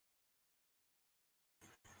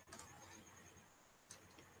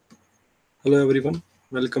Hello everyone,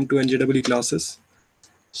 welcome to NJEE classes.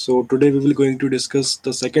 So today we will going to discuss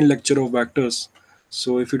the second lecture of vectors.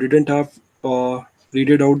 So if you didn't have read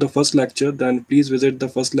it out the first lecture, then please visit the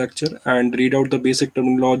first lecture and read out the basic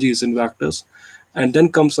terminologies in vectors, and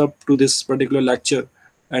then comes up to this particular lecture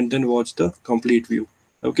and then watch the complete view.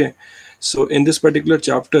 Okay. So in this particular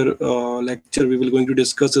chapter lecture, we will going to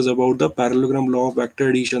discuss is about the parallelogram law of vector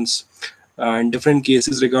additions and different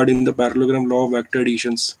cases regarding the parallelogram law of vector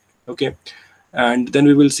additions. Okay, and then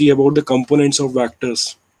we will see about the components of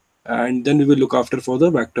vectors, and then we will look after for the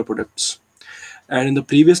vector products. And in the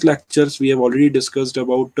previous lectures we have already discussed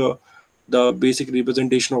about the basic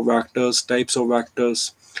representation of vectors, types of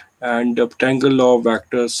vectors, and triangle law of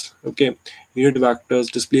vectors. Okay, unit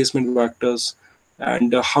vectors, displacement vectors,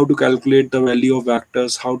 and how to calculate the value of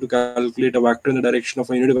vectors, how to calculate a vector in the direction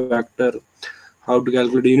of a unit vector, how to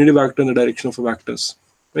calculate a unit vector in the direction of a vectors,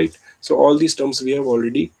 right? So all these terms we have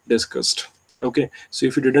already discussed. Okay, so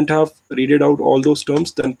if you didn't have read it out all those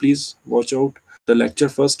terms, then please watch out the lecture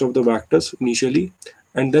first of the vectors initially,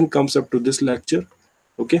 and then comes up to this lecture.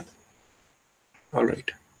 Okay, all right.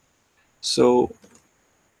 So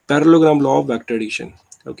parallelogram law of vector addition.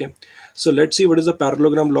 Okay, so let's see what is the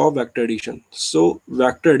parallelogram law of vector addition. So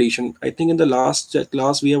vector addition, I think in the last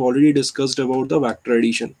class we have already discussed about the vector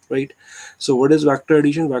addition, right? So what is vector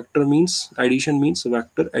addition? Vector means addition, means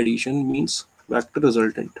vector, addition means vector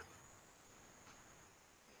resultant,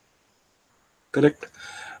 correct?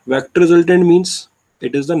 Vector resultant means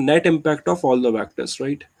it is the net impact of all the vectors,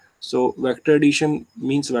 right? So vector addition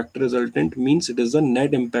means vector resultant means it is the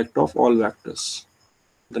net impact of all vectors,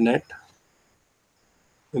 the net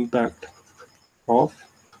impact of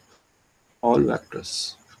all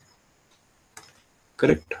vectors,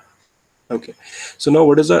 correct? Okay, so now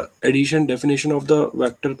what is the addition definition of the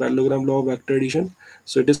vector parallelogram law of vector addition?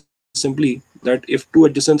 So it is simply that if two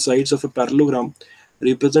adjacent sides of a parallelogram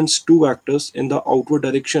represents two vectors in the outward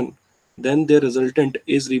direction, then their resultant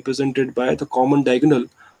is represented by the common diagonal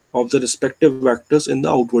of the respective vectors in the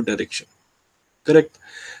outward direction, correct?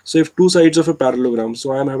 So if two sides of a parallelogram,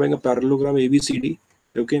 so I am having a parallelogram ABCD.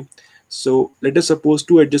 Okay, so let us suppose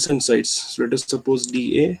two adjacent sides, so let us suppose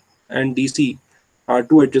DA and DC are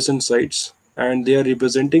two adjacent sides and they are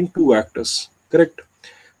representing two vectors, correct?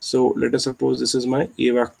 So let us suppose this is my A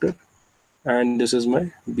vector and this is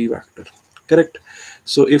my B vector, correct?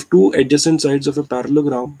 So if two adjacent sides of a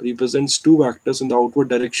parallelogram represents two vectors in the outward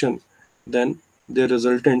direction, then their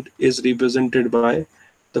resultant is represented by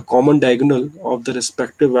the common diagonal of the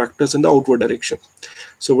respective vectors in the outward direction.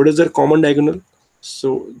 So what is their common diagonal?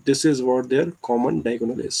 So this is what their common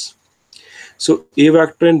diagonal is. So A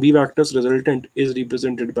vector and B vector's resultant is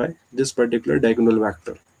represented by this particular diagonal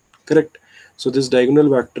vector, correct? So this diagonal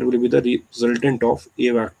vector will be the resultant of A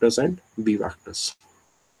vectors and B vectors,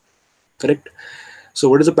 correct? So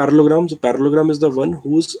what is a parallelogram? So parallelogram is the one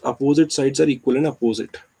whose opposite sides are equal and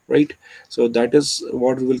opposite, right? So that is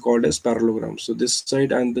what we will call as parallelogram. So this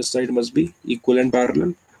side and this side must be equal and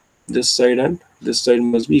parallel. This side and this side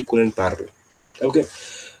must be equal and parallel. Okay.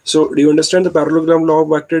 So do you understand the parallelogram law of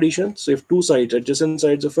vector addition? So if two sides, adjacent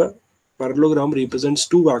sides of a parallelogram represents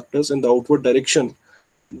two vectors in the outward direction,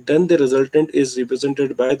 then the resultant is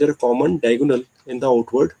represented by their common diagonal in the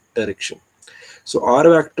outward direction. So R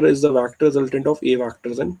vector is the vector resultant of A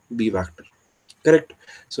vectors and B vector, correct?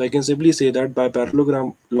 So I can simply say that by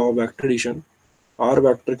parallelogram law of vector addition, R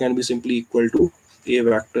vector can be simply equal to A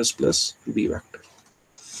vectors plus B vector.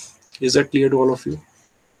 Is that clear to all of you?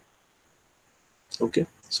 Okay,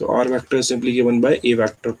 so R vector is simply given by A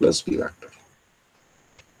vector plus B vector.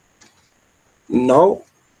 Now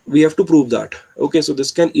we have to prove that. Okay, so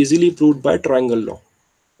this can easily proved by triangle law.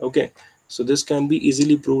 Okay, so this can be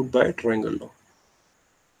easily proved by triangle law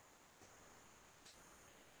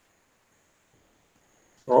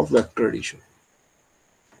of vector addition.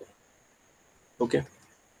 Okay,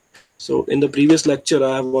 so in the previous lecture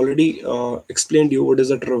I have already explained you what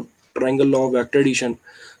is a triangle law of vector addition.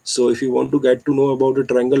 So if you want to get to know about the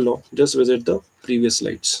triangle law, just visit the previous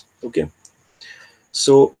slides. Okay,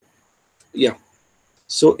 so yeah,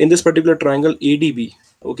 so in this particular triangle ADB,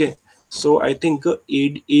 okay, so I think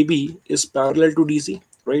AB is parallel to DC,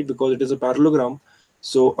 right? Because it is a parallelogram,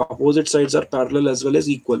 so opposite sides are parallel as well as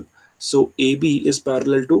equal. So AB is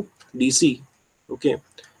parallel to DC. Okay,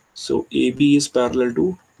 so AB is parallel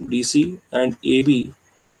to DC and AB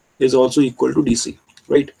is also equal to DC,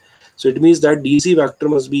 right? So it means that DC vector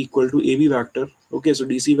must be equal to AB vector. Okay, so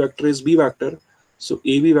DC vector is B vector, so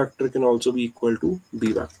AB vector can also be equal to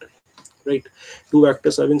B vector, right? Two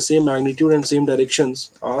vectors having same magnitude and same directions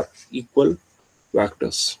are equal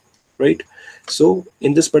vectors, right? So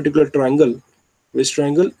in this particular triangle, Which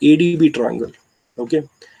triangle? ADB triangle. Okay,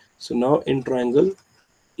 so now in triangle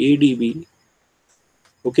ADB,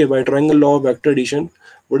 okay, by triangle law of vector addition,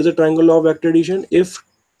 what is the triangle law of vector addition? If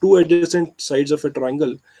two adjacent sides of a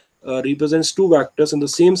triangle represents two vectors in the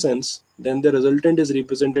same sense, then the resultant is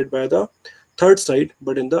represented by the third side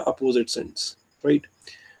but in the opposite sense, right?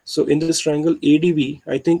 So in this triangle ADB,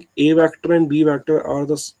 I think A vector and B vector are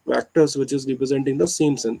the vectors which is representing the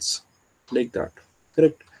same sense, like that,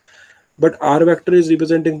 correct? But R vector is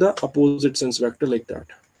representing the opposite sense vector, like that,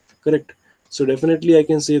 correct? So definitely I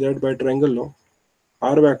can say that by triangle law,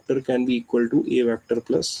 R vector can be equal to A vector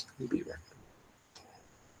plus B vector,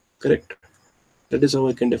 correct? That is how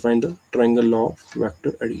I can define the triangle law of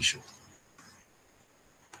vector addition.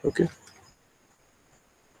 Okay,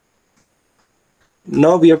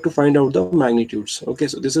 now we have to find out the magnitudes. Okay,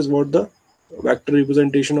 so this is what the vector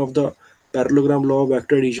representation of the parallelogram law of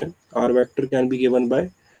vector addition. R vector can be given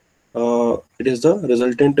by it is the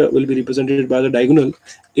resultant will be represented by the diagonal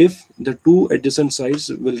if the two adjacent sides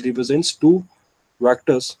will represents two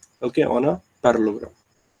vectors, okay, on a parallelogram.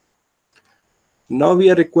 Now we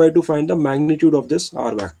are required to find the magnitude of this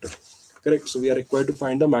R vector, correct? So we are required to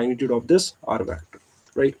find the magnitude of this R vector,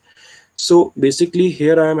 right? So basically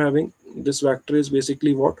here I am having this vector is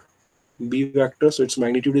basically what? B vector, so its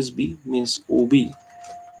magnitude is B, means OB,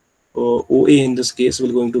 OA in this case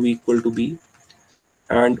will going to be equal to B,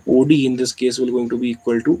 and OD in this case will going to be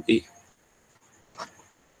equal to A,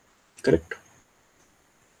 correct?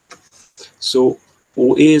 So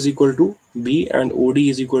OA is equal to B and OD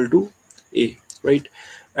is equal to A, right?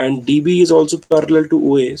 And DB is also parallel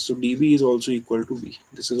to OA, so DB is also equal to B.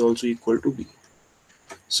 This is also equal to B.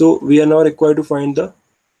 So we are now required to find the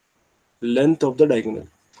length of the diagonal.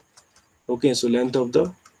 Okay, so length of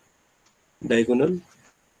the diagonal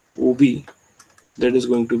OB, that is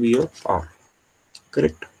going to be a R,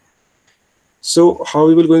 correct? So how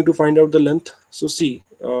we will going to find out the length? So see,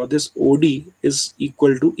 this OD is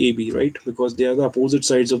equal to AB, right? Because they are the opposite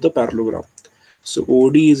sides of the parallelogram. So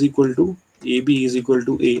OD is equal to AB is equal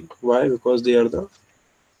to A. Why? Because they are the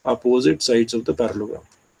opposite sides of the parallelogram,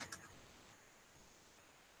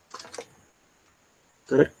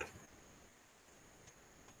 correct?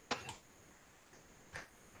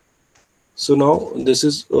 So now this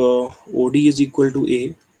is OD is equal to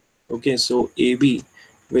A. Okay, so AB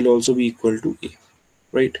will also be equal to A,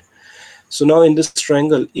 right? So now in this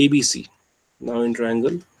triangle ABC, now in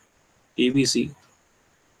triangle ABC,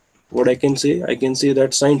 what I can say? I can say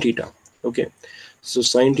that sine theta. Okay, so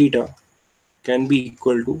sine theta can be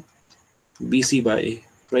equal to BC by A,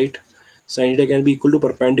 right? Sine theta can be equal to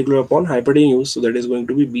perpendicular upon hypotenuse, so that is going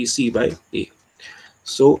to be BC by A.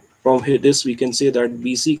 So from here, this we can say that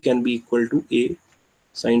BC can be equal to A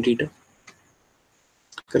sine theta,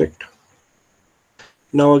 correct?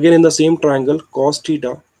 Now again in the same triangle, cos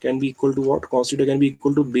theta can be equal to what? Cos theta can be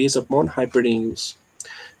equal to base upon hypotenuse.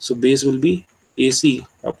 So base will be AC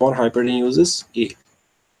upon hypotenuse is A.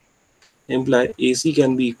 Imply AC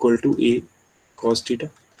can be equal to A cos theta,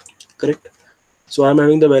 correct? So I'm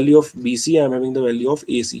having the value of BC, I'm having the value of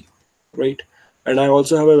AC, right? And I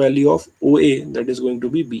also have a value of OA, that is going to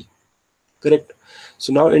be B, correct?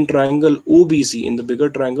 So now in triangle OBC, in the bigger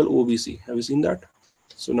triangle OBC, have you seen that?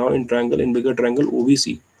 So now in bigger triangle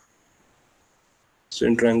OBC, so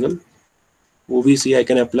in triangle OBC I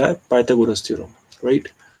can apply Pythagoras theorem, right?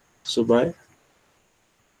 So by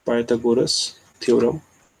Pythagoras theorem,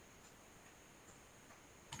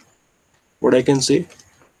 what I can say,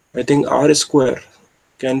 I think R square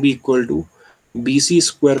can be equal to BC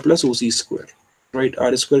square plus OC square, right?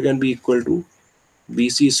 R square can be equal to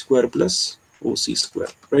BC square plus OC square,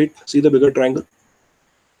 right? See the bigger triangle.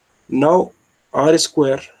 Now R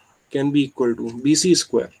square can be equal to BC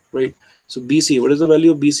square, right? So BC, what is the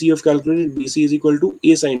value of BC you have calculated? BC is equal to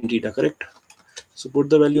A sine theta, correct? So put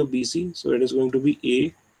the value of BC, so it is going to be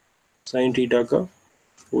A sine theta ka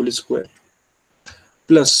whole square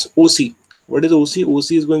plus OC. What is OC?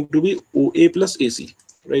 OC is going to be OA plus AC,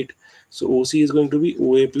 right? So OC is going to be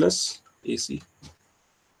OA plus AC,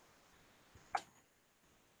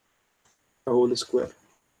 a whole square,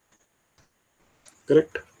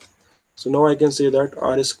 correct? So now I can say that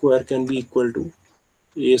R square can be equal to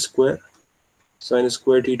A square sine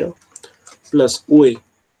square theta plus OA.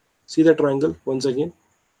 See the triangle once again.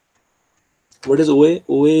 What is OA?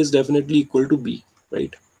 OA is definitely equal to B,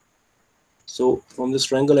 right? So from this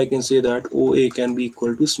triangle I can say that OA can be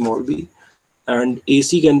equal to small b and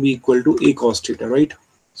AC can be equal to A cos theta, right?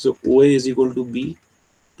 So OA is equal to B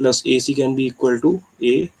plus AC can be equal to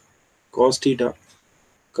A cos theta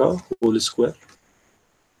ka whole square,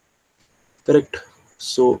 correct?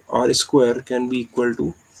 So R square can be equal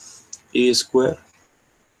to A square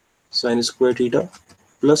sine square theta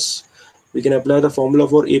plus, we can apply the formula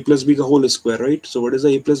for a plus b ka whole square, right? So what is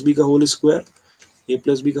the a plus b ka whole square? A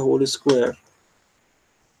plus b ka whole square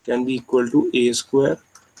can be equal to a square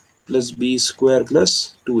plus b square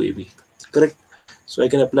plus 2ab, correct? So I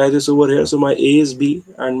can apply this over here. So my a is b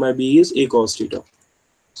and my b is a cos theta.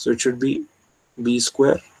 So it should be b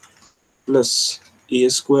square plus a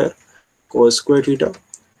square cos square theta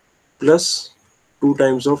plus 2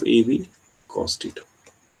 times of ab cos theta,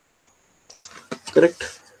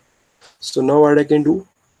 correct? So now what I can do,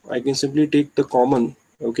 I can simply take the common,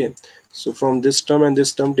 okay? So from this term and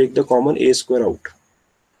this term, take the common a square out.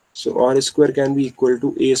 So r square can be equal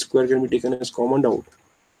to a square can be taken as common out.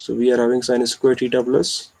 So we are having sine square theta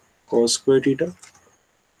plus cos square theta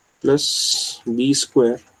plus b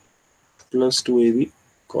square plus 2ab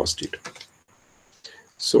cos theta.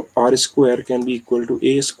 So r square can be equal to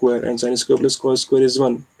a square, and sine square plus cos square is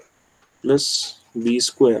 1 plus b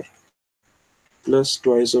square plus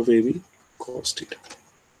twice of ab cos theta.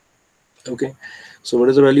 Okay, so what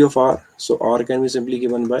is the value of r? So r can be simply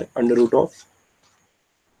given by under root of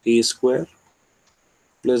a square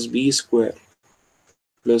plus b square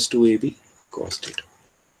plus 2ab cos theta,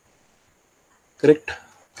 correct?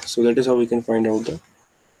 So that is how we can find out the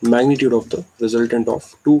magnitude of the resultant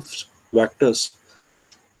of two vectors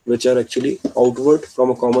which are actually outward from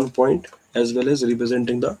a common point as well as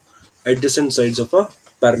representing the adjacent sides of a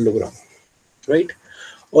parallelogram, right?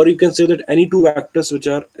 Or you can say that any two vectors which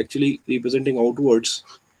are actually representing outwards,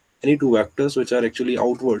 any two vectors which are actually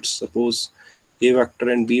outwards, suppose a vector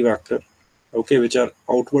and b vector, okay, which are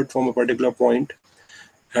outward from a particular point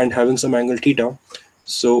and having some angle theta.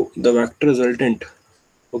 So the vector resultant,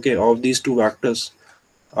 okay, of these two vectors,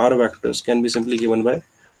 r vectors, can be simply given by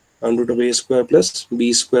under root of a square plus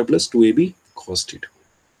b square plus 2ab cos theta,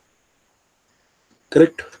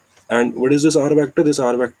 correct? And what is this r vector? This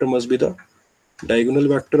r vector must be the diagonal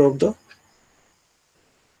vector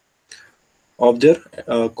of their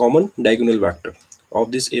common diagonal vector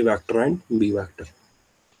of this a vector and b vector,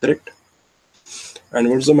 correct? And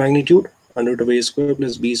what is the magnitude? Under root of a square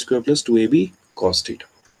plus b square plus 2ab cos theta,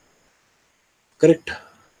 correct?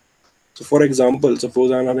 So for example,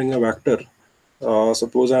 suppose I'm having a vector,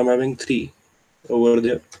 suppose I'm having 3 over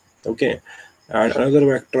there, okay, and another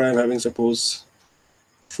vector I'm having suppose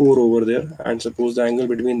 4 over there, and suppose the angle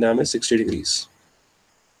between them is 60 degrees,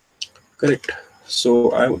 correct?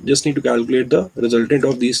 So I just need to calculate the resultant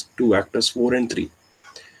of these two vectors 4 and 3.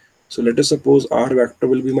 So let us suppose r vector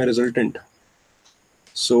will be my resultant.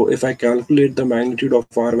 So if I calculate the magnitude of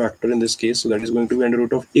r vector in this case, so that is going to be under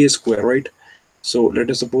root of a square, right? So let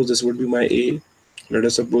us suppose this would be my a, let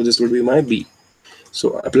us suppose this would be my b.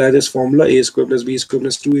 So apply this formula, a square plus b square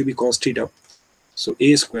plus 2ab cos theta. So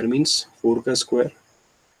a square means 4 ka square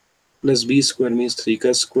plus b square means 3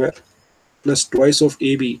 ka square plus twice of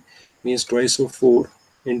ab means twice of 4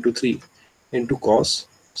 into 3 into cos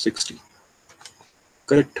 60,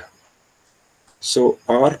 correct? So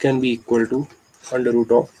r can be equal to under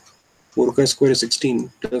root of 4 ka square is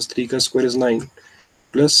 16 plus 3 ka square is 9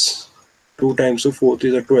 plus 2 times of 4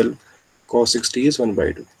 is 12, cos 60 is 1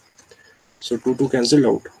 by 2. So 2 cancelled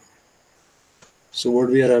out. So what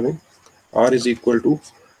we are having, r is equal to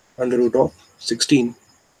under root of 16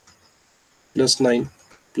 plus 9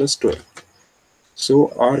 plus 12.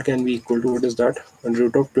 So r can be equal to, what is that, under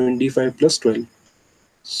root of 25 plus 12.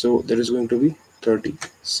 So that is going to be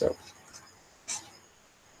 37,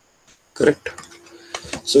 correct?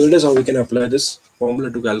 So that is how we can apply this formula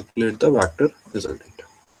to calculate the vector resultant.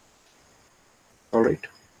 All right.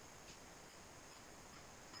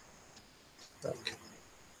 Okay.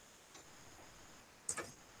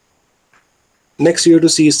 Next, you have to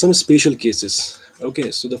see some special cases.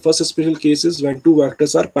 Okay, so the first special case is when two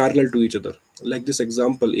vectors are parallel to each other. Like this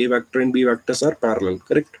example, a vector and b vectors are parallel,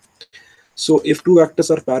 correct? So if two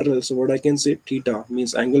vectors are parallel, so what I can say, theta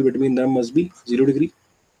means angle between them must be 0 degree,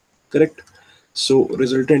 correct? So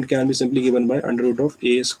resultant can be simply given by under root of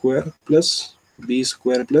a square plus b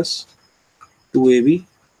square plus 2ab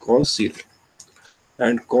cos 0.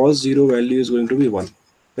 And cos 0 value is going to be 1,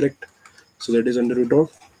 correct? So that is under root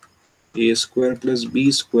of a square plus b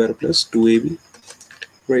square plus 2ab,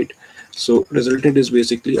 right? So resultant is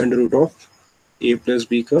basically under root of a plus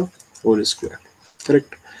b ka whole square,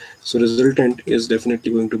 correct? So resultant is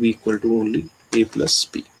definitely going to be equal to only a plus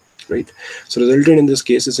b, right? So resultant in this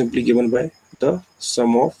case is simply given by the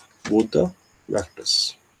sum of both the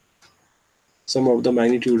vectors, sum of the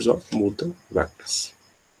magnitudes of both the vectors,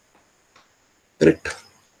 correct?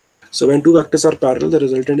 So when two vectors are parallel, the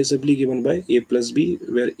resultant is simply given by a plus b,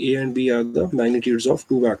 where a and b are the magnitudes of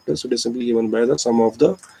two vectors. So it is simply given by the sum of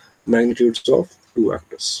the magnitudes of two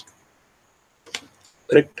vectors.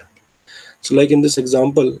 correct? So like in this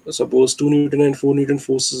example, suppose 2 Newton and 4 Newton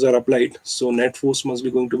forces are applied. So net force must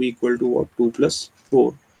be going to be equal to what? 2 plus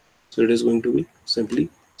 4. So it is going to be simply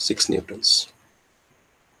 6 Newtons.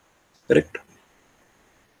 Correct?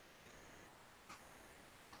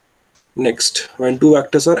 Next, when two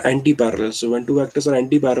vectors are anti-parallel. So when two vectors are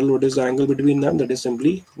anti-parallel, what is the angle between them? That is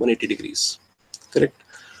simply 180 degrees. Correct?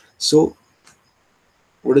 So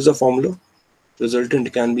what is the formula?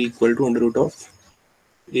 Resultant can be equal to under root of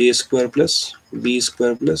a square plus b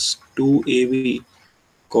square plus 2ab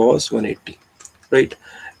cos 180. Right?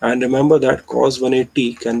 And remember that cos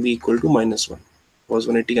 180 can be equal to minus 1. Cos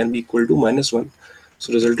 180 can be equal to minus 1.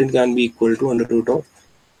 So resultant can be equal to under root of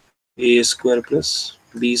a square plus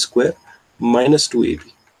b square minus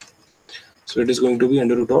 2ab. So it is going to be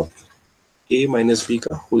under root of a minus b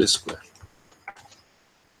ka whole square.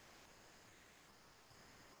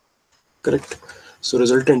 Correct? So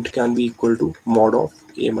resultant can be equal to mod of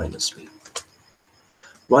a minus b.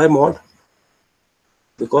 Why mod?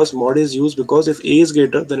 Because mod is used because if a is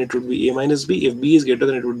greater, then it would be a minus b. If b is greater,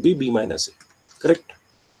 then it would be b minus a. Correct?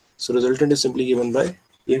 So resultant is simply given by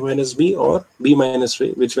a minus b or b minus a,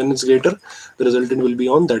 which when it's greater, the resultant will be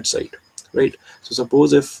on that side. Right? So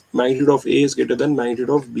suppose if magnitude of a is greater than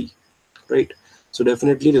magnitude of b. Right? So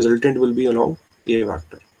definitely resultant will be along a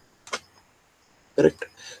vector. Correct?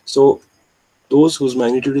 So those whose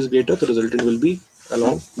magnitude is greater, the resultant will be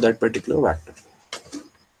along that particular vector.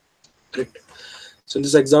 Correct? So in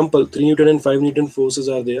this example, 3 Newton and 5 Newton forces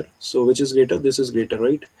are there. So which is greater? This is greater,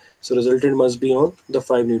 right? So resultant must be on the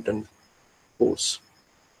 5 Newton force.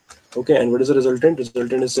 Okay, and what is the resultant?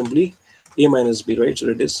 Resultant is simply a minus b, right? So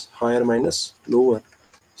it is higher minus lower.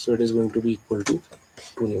 So it is going to be equal to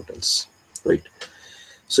 2 newtons, right?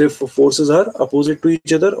 So if forces are opposite to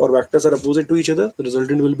each other or vectors are opposite to each other, the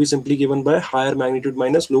resultant will be simply given by higher magnitude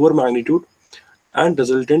minus lower magnitude, and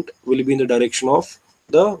resultant will be in the direction of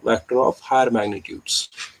the vector of higher magnitudes.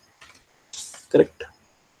 Correct?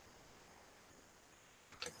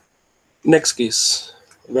 Next case,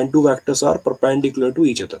 when two vectors are perpendicular to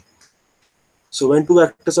each other. So when two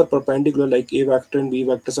vectors are perpendicular, like a vector and b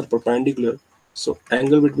vectors are perpendicular, so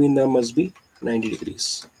angle between them must be 90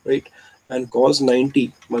 degrees, right? And cos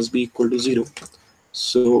 90 must be equal to 0.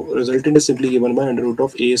 So resultant is simply given by under root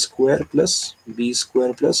of a square plus b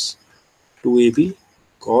square plus 2ab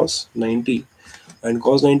cos 90. And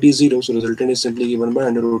cos 90 is 0, so resultant is simply given by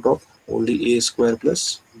under root of only a square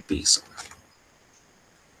plus b square.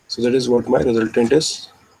 So that is what my resultant is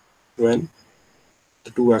when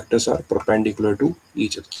the two vectors are perpendicular to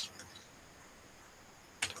each other.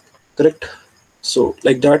 Correct? So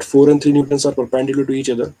like that, 4 and 3 newtons are perpendicular to each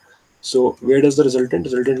other. So where does the resultant?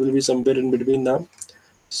 Resultant will be somewhere in between them.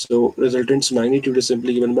 So resultant's magnitude is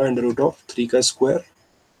simply given by under root of 3 ka square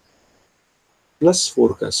plus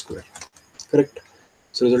 4 ka square. Correct?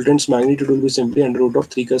 So resultant's magnitude will be simply under root of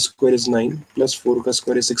 3 ka square is 9 plus 4 ka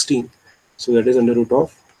square is 16. So that is under root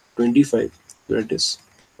of 25. So that is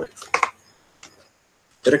 5.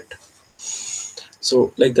 Correct?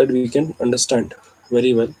 So like that we can understand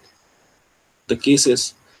very well the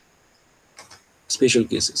cases, special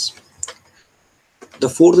cases. The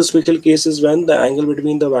fourth special case is when the angle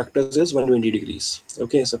between the vectors is 120 degrees.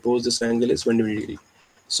 Okay, suppose this angle is 120 degree.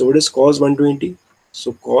 So what is cos 120?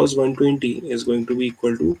 So cos 120 is going to be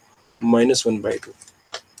equal to minus 1 by 2,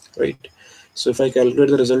 right? So if I calculate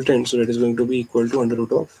the resultant, so that is going to be equal to under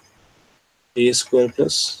root of a square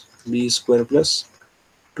plus b square plus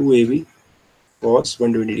 2ab cos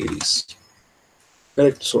 120 degrees.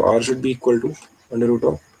 Correct? So r should be equal to under root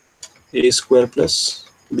of a square plus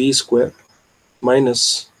b square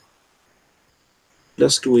minus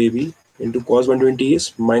plus 2ab into cos 120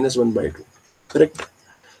 is minus 1 by 2. Correct?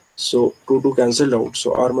 So 2 cancelled out.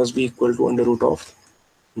 So r must be equal to under root of,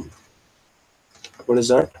 what is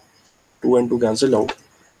that? 2 and 2 cancelled out.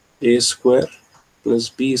 A square plus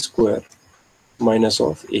b square minus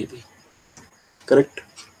of ab. Correct?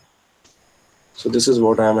 So this is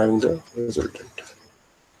what I am having the resultant.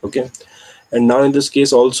 Okay. And now in this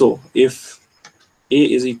case also, if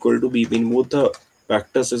a is equal to b, mean both the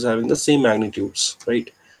vectors is having the same magnitudes, right?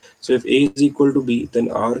 So if a is equal to b,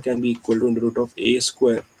 then r can be equal to under root of a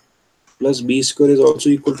square plus b square is also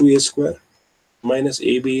equal to a square minus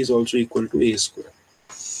ab is also equal to a square.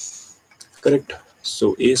 Correct?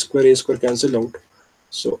 So a square cancel out.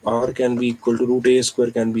 So r can be equal to root a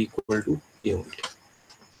square can be equal to a only.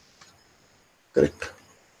 Correct?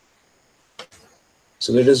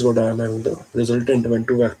 So that is what I am having the resultant when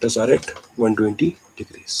two vectors are at 120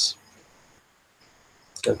 degrees.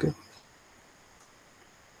 Okay.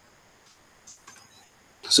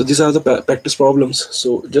 So these are the practice problems.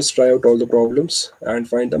 So just try out all the problems and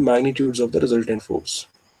find the magnitudes of the resultant force.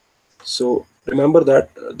 So remember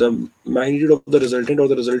that the magnitude of the resultant or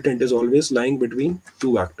the resultant is always lying between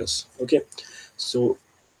two vectors. Okay, so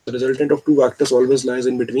the resultant of two vectors always lies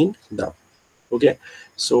in between them. Okay,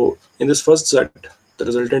 so in this first set, the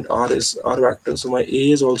resultant R is R vector. So my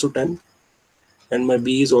A is also 10 and my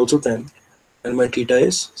B is also 10 and my theta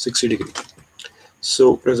is 60 degree.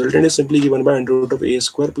 So resultant is simply given by under root of A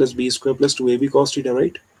square plus B square plus 2AB cos theta,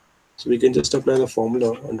 right? So we can just apply the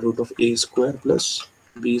formula under root of A square plus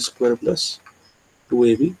B square plus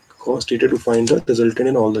 2AB cos theta to find the resultant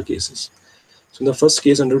in all the cases. So in the first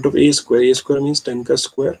case, under root of A square means 10 ka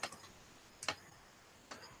square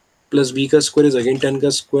plus B ka square is again 10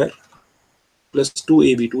 ka square plus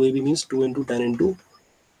 2AB. 2AB means 2 into 10 into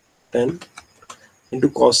 10 into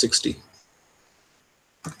cos 60.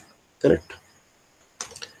 Correct?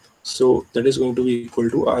 So that is going to be equal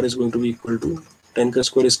to, R is going to be equal to 10 ka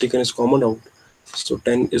square is taken as common out. So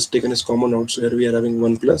 10 is taken as common out. So here we are having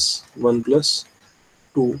 1 plus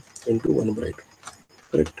 2 into 1 by 2.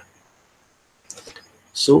 Correct?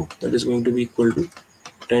 So that is going to be equal to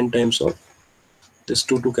 10 times of this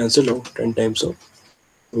 2 to cancel out, 10 times of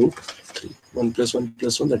root 3. 1 plus 1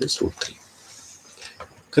 plus 1, that is root 3.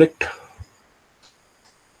 Correct?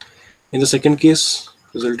 In the second case,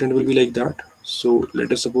 resultant will be like that. So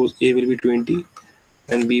let us suppose A will be 20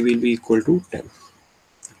 and B will be equal to 10.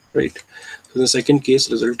 Right? So in the second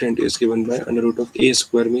case, resultant is given by under root of A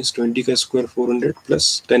square means 20 ka square 400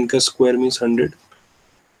 plus 10 ka square means 100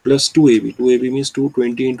 plus 2AB. 2AB means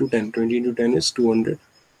 220 into 10. 20 into 10 is 200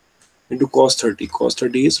 into cos 30. Cos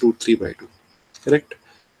 30 is root 3 by 2. Correct?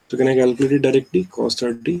 So can I calculate it directly? Cos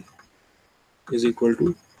 30 is equal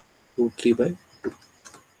to root 3 by 2.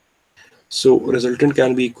 So resultant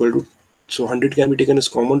can be equal to, so 100 can be taken as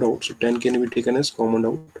common out. So 10 can be taken as common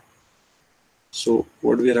out. So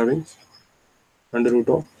what we are having? Under root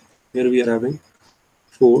of, here we are having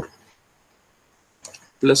 4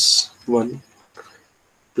 plus 1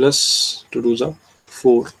 plus 2 to the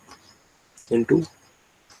 4 into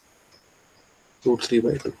root 3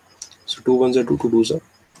 by 2. So 2 ones are 2, 2 2s are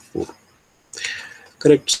 4.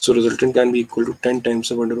 Correct. So resultant can be equal to 10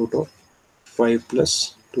 times of under root of 5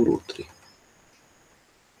 plus 2 root 3.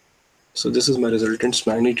 So this is my resultant's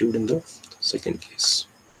magnitude in the second case.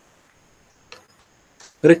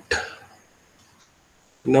 Correct.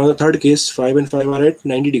 Now the third case, 5 and 5 are at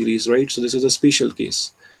 90 degrees, right? So this is a special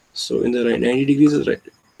case. So in the 90 degrees, the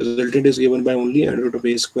resultant is given by only under root of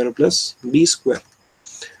A square plus B square.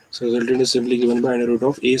 So resultant is simply given by under root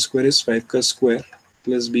of A square is 5 ka square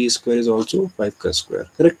plus B square is also 5 ka square.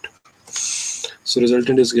 Correct. So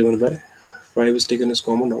resultant is given by 5 is taken as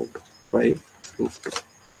common out, 5 root 2.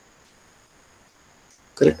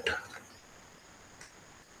 Correct.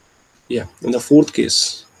 Yeah. In the fourth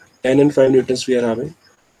case, 10 and 5 newtons we are having.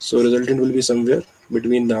 So resultant will be somewhere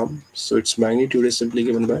between them. So its magnitude is simply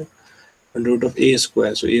given by under root of A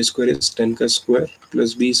square. So A square is 10 ka square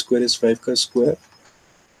plus B square is 5 ka square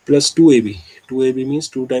plus 2AB. 2AB means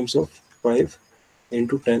 2 times of 5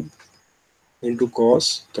 into 10 into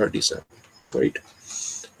cos 37, right?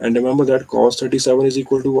 And remember that cos 37 is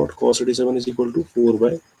equal to what? Cos 37 is equal to 4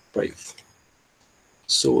 by 5.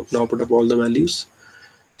 So now put up all the values.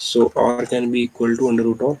 So R can be equal to under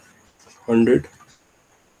root of 100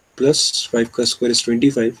 plus 5 ka square is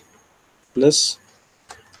 25 plus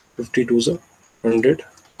 52 is 100.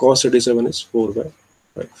 Cos 37 is 4 by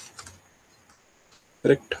 5.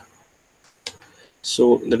 Correct.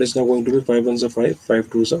 So that is now going to be 5 ones are 5, 5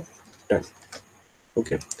 twos are 10.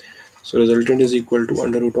 Okay. So resultant is equal to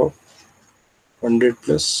under root of 100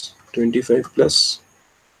 plus 25 plus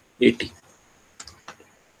 80.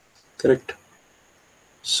 Correct.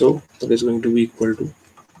 So that is going to be equal to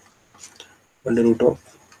under root of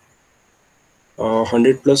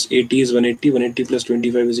 100 plus 80 is 180. 180 plus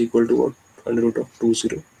 25 is equal to what? Under root of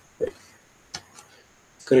 205.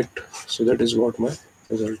 Correct. So that is what my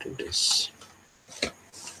resultant is.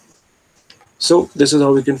 So this is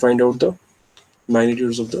how we can find out the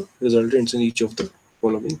magnitudes of the resultants in each of the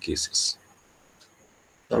following cases.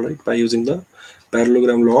 Alright, by using the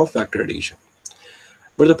parallelogram law of vector addition.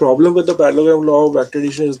 But the problem with the parallelogram law of vector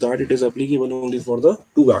addition is that it is applicable only for the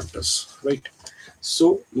two vectors, right?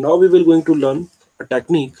 So now we will going to learn a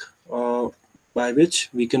technique by which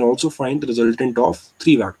we can also find the resultant of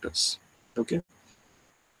three vectors. Okay,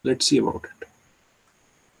 let's see about it.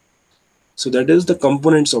 So that is the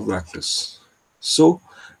components of vectors. So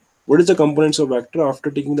what is the components of vector?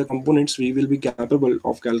 After taking the components, we will be capable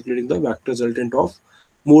of calculating the vector resultant of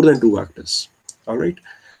more than two vectors. All right.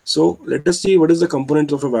 So let us see what is the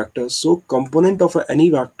component of a vector. So component of any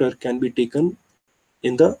vector can be taken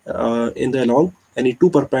in the along any two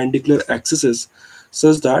perpendicular axes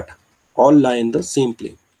such that all lie in the same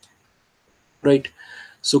plane, right?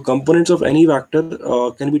 So components of any vector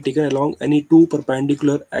can be taken along any two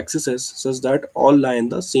perpendicular axes such that all lie in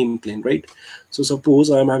the same plane, right? So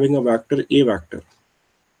suppose I am having a vector a vector,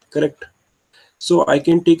 correct? So I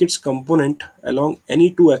can take its component along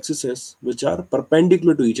any two axes which are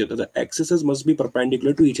perpendicular to each other. The axes must be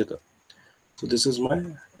perpendicular to each other. So this is my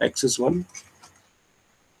axis 1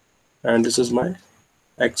 and this is my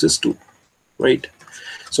axis 2, right?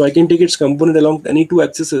 So I can take its component along any two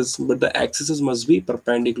axes, but the axes must be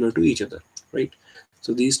perpendicular to each other, right?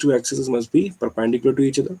 So these two axes must be perpendicular to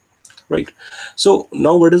each other, right? So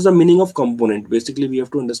now what is the meaning of component? Basically, we have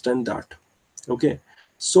to understand that. Okay.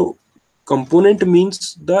 So component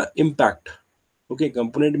means the impact. Okay.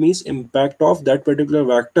 Component means impact of that particular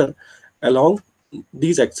vector along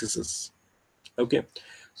these axes. Okay.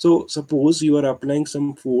 So suppose you are applying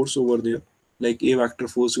some force over there, like a vector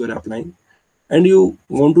force you are applying, and you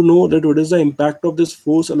want to know that what is the impact of this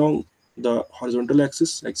force along the horizontal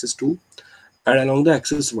axis, axis 2, and along the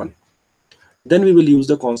axis 1. Then we will use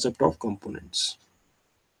the concept of components,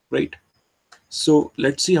 right? So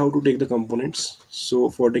let's see how to take the components. So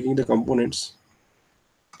for taking the components,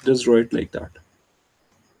 just draw it like that.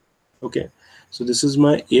 Okay, so this is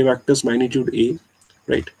my a vector's magnitude a,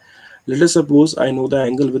 right? Let us suppose I know the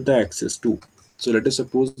angle with the axis 2. So let us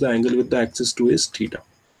suppose the angle with the axis 2 is theta.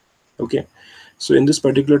 Okay, so in this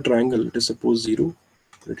particular triangle, let us suppose 0,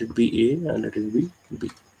 let it be a and let it be b.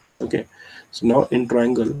 Okay, so now in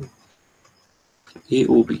triangle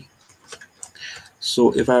AOB,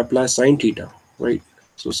 so if I apply sine theta, right?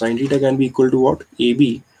 So sine theta can be equal to what?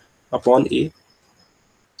 AB upon a.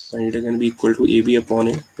 Sine theta can be equal to AB upon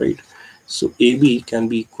a, right? So AB can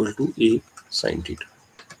be equal to a sine theta.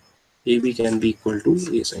 AB can be equal to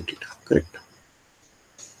a sine theta, correct?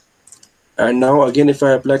 And now again, if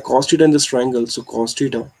I apply cos theta in this triangle, so cos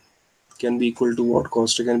theta can be equal to what?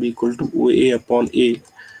 Cos theta can be equal to OA upon a.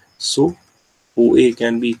 So OA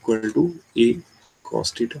can be equal to a cos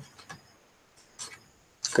theta,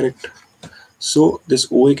 correct? So this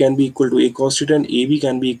OA can be equal to a cos theta and AB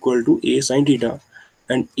can be equal to a sin theta,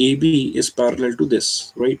 and AB is parallel to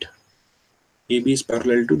this, right? AB is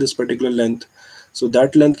parallel to this particular length. So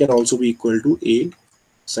that length can also be equal to a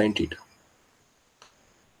sin theta,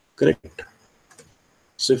 correct?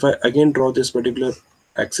 So if I again draw this particular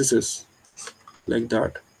axis like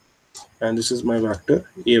that, and this is my vector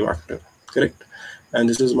a vector, correct? And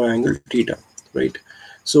this is my angle theta, right?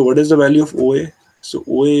 So what is the value of OA? So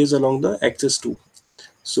OA is along the axis 2.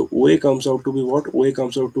 So OA comes out to be what? OA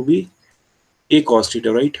comes out to be a cos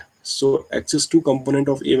theta, right? So axis 2 component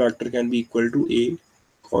of a vector can be equal to a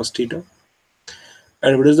cos theta.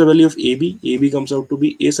 And what is the value of AB? AB comes out to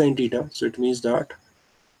be a sin theta. So it means that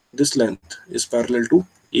this length is parallel to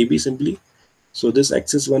AB simply. So this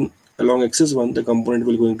axis 1, along axis 1, the component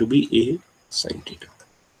will going to be a sin theta,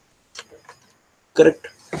 correct?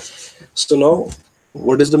 So now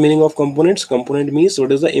what is the meaning of components? Component means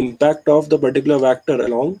what is the impact of the particular vector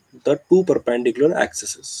along the two perpendicular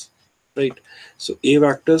axes, right? So a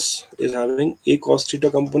vectors is having a cos theta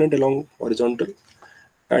component along horizontal,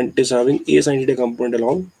 and it is having a sin theta component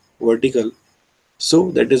along vertical.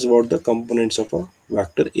 So that is what the components of a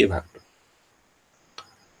vector a vector,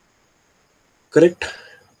 correct?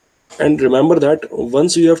 And remember that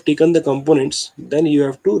once you have taken the components, then you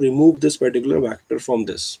have to remove this particular vector from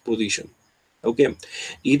this position. Okay,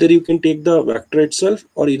 either you can take the vector itself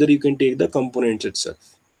or either you can take the components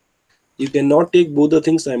itself. You cannot take both the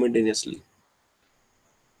things simultaneously.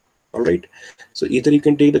 All right, so either you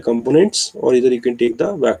can take the components or either you can take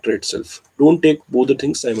the vector itself. Don't take both the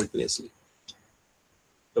things simultaneously.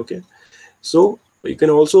 Okay, so you can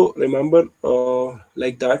also remember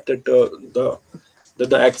like that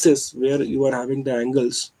the axis where you are having the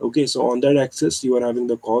angles. Okay, so on that axis you are having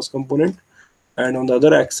the cos component, and on the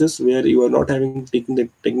other axis where you are not having taking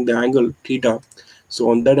the angle theta, so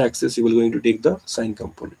on that axis you will going to take the sine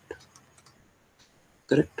component,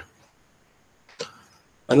 correct?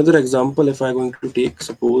 Another example, if I'm going to take,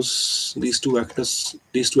 suppose these two vectors,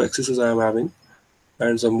 these two axes I am having,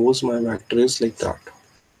 and suppose my vector is like that.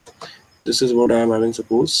 This is what I am having,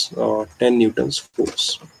 suppose 10 newtons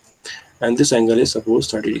force, and this angle is suppose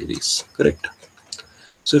 30 degrees, correct?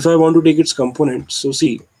 So if I want to take its component, so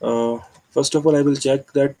see, first of all I will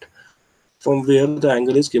check that from where the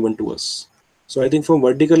angle is given to us. So I think from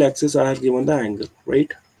vertical axis I have given the angle,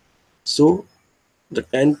 right? So the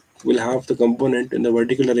 10 will have the component in the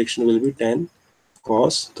vertical direction will be 10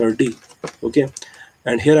 cos 30. Okay,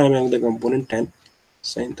 and here I am having the component 10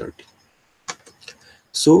 sine 30.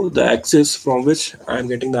 So the axis from which I am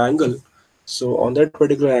getting the angle, so on that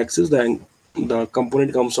particular axis the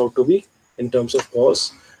component comes out to be in terms of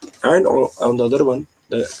cos, and on the other one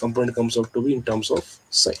the component comes out to be in terms of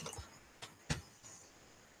sine.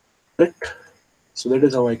 Correct? So that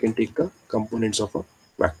is how I can take the components of a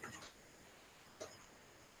vector.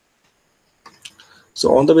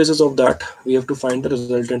 So on the basis of that, we have to find the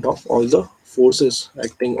resultant of all the forces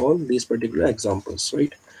acting on these particular examples,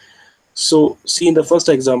 right? So see, in the first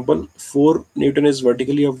example, 4 Newton is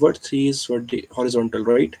vertically upward, 3 is horizontal,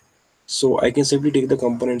 right? So I can simply take the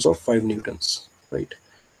components of 5 Newtons, right?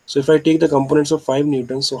 So if I take the components of 5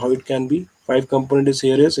 Newtons, so how it can be? 5 component is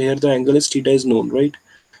here the angle is theta is known, right?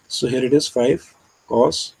 So here it is 5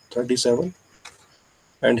 cos 37,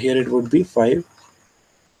 and here it would be 5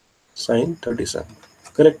 sine 37,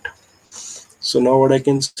 correct? So now what I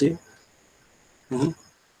can say,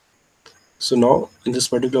 so now in this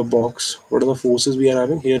particular box, what are the forces we are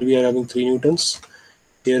having? Here we are having 3 Newtons,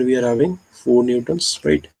 here we are having 4 Newtons,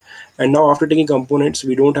 right? And now after taking components,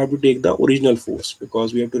 we don't have to take the original force,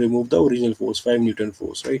 because we have to remove the original force, 5 Newton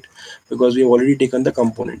force, right? Because we have already taken the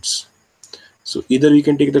components. So either we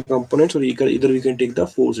can take the components, or either we can take the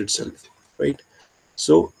force itself, right?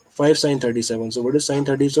 So 5 sine 37. So what is sine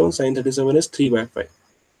 37? Sine 37 is 3 by 5.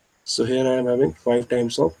 So here I am having 5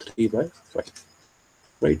 times of 3 by 5,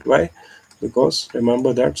 right? Why? Because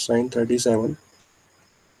remember that sine 37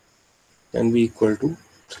 can be equal to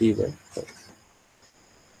 3 by 5,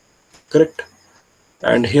 correct?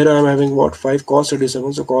 And here I am having what? 5 cos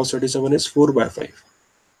 37. So cos 37 is 4 by 5,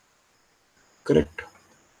 correct?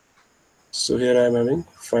 So here I am having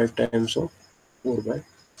 5 times of 4 by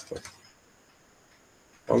 5.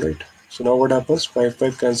 Alright. So now what happens? 5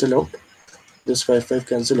 5 cancel out. This 5 5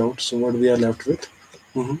 cancel out. So what we are left with?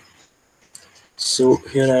 So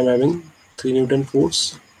here I am having 3 Newton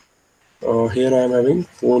force. Here I am having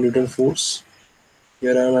 4 Newton force.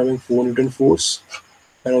 Here I am having 4 Newton force.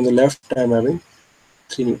 And on the left I am having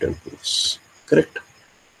 3 Newton force. Correct?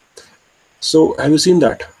 So have you seen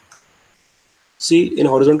that? See, in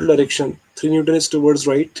horizontal direction, 3 Newton is towards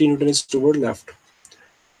right, 3 Newton is toward left.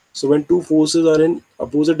 So when two forces are in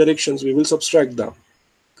opposite directions, we will subtract them.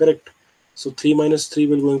 Correct? So 3 minus 3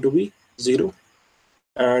 will going to be 0.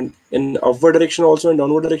 And in upward direction also and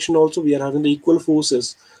downward direction also, we are having the equal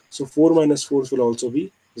forces. So 4 minus 4 will also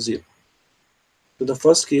be 0. So the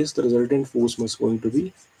first case, the resultant force must going to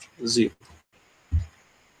be 0.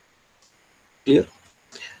 Clear?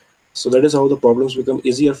 So that is how the problems become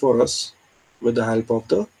easier for us with the help of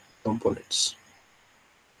the components.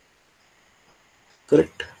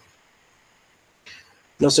 Correct?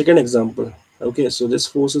 Now second example. Okay, so this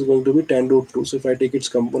force is going to be 10 root 2. So if I take its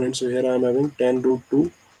components, so here I am having 10 root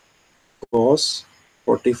 2 cos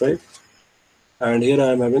 45, and here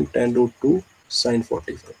I am having 10 root 2 sine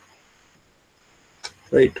 45.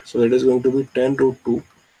 Right, so that is going to be 10 root 2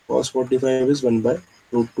 cos 45 is 1 by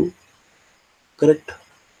root 2, correct?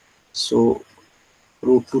 So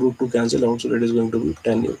root 2 cancel out, so that is going to be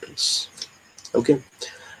 10 newtons. Okay,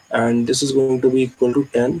 and this is going to be equal to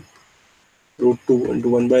 10 root 2 into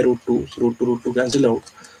 1 by root 2, so root 2 cancel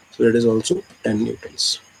out, so that is also 10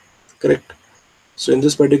 newtons, correct? So in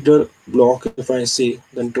this particular block, if I say,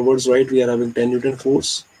 then towards right we are having 10 Newton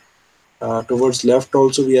force, towards left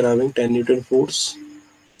also we are having 10 Newton force,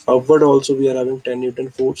 upward also we are having 10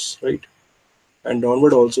 Newton force, right? And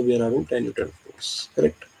downward also we are having 10 Newton force,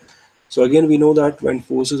 correct? So again we know that when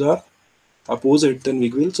forces are opposite, then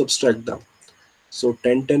we will subtract them. So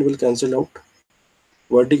 10 10 will cancel out,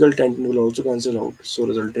 vertical 10 10 will also cancel out, so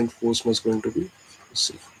resultant force must going to be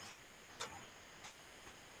C,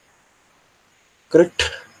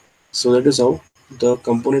 correct? So that is how the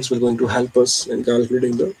components will going to help us in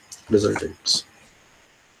calculating the resultants.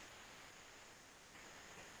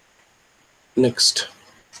 Next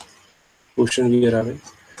question we are having: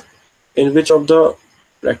 in which of the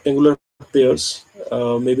rectangular pairs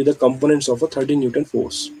may be the components of a 30 Newton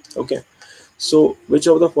force? Okay, so which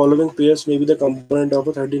of the following pairs may be the component of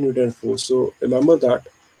a 30 Newton force? So remember that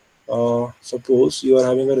suppose you are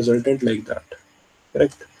having a resultant like that,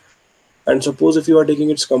 correct? And suppose if you are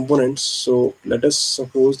taking its components, so let us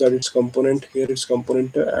suppose that its component, here its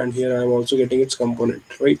component, and here I am also getting its component,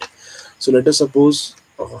 right? So let us suppose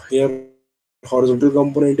here horizontal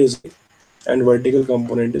component is A and vertical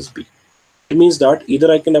component is B. It means that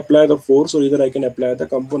either I can apply the force or either I can apply the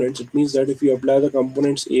components. It means that if you apply the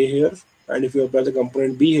components A here and if you apply the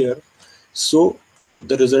component B here, so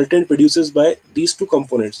the resultant produces by these two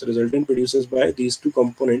components, the resultant produces by these two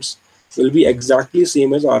components will be exactly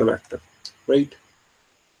same as R vector, right?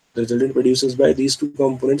 The resultant produces by these two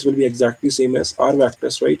components will be exactly same as R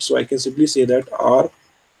vectors, right? So I can simply say that R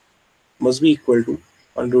must be equal to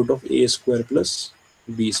under root of A square plus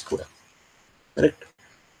B square, correct?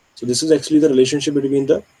 So this is actually the relationship between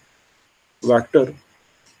the vector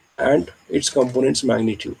and its components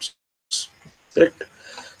magnitudes, correct?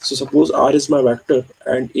 So suppose R is my vector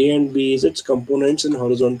and A and B is its components in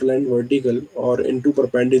horizontal and vertical or in two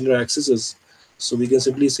perpendicular axes. So we can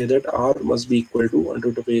simply say that R must be equal to under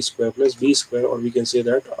root of A square plus B square, or we can say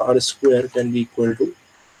that R square can be equal to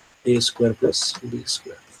A square plus B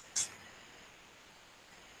square.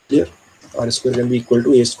 Clear? R square can be equal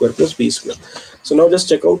to A square plus B square. So now just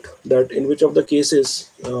check out that in which of the cases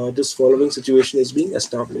this following situation is being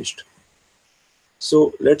established.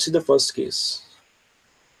 So let's see the first case.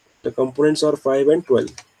 The components are 5 and 12,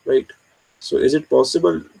 right? So is it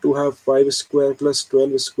possible to have 5 square plus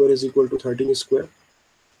 12 square is equal to 13 square?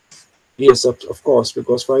 Yes, of course,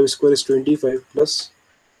 because 5 square is 25 plus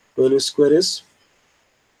 12 square is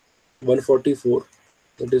 144,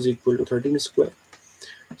 that is equal to 13 square.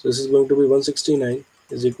 So this is going to be 169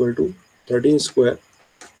 is equal to 13 square.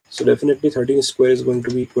 So definitely 13 square is going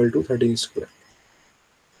to be equal to 13 square,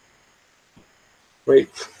 right?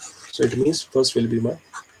 So it means first will be my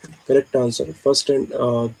correct answer. First and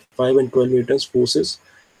 5 and 12 newtons forces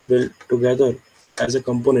will together as a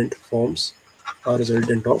component forms a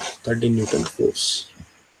resultant of 13 newton force.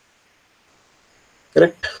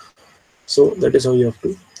 Correct? So that is how you have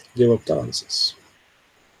to give up the answers.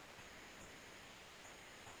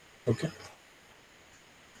 Okay.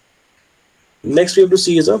 Next we have to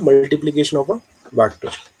see is a multiplication of a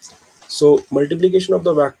vector. So multiplication of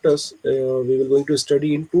the vectors we will going to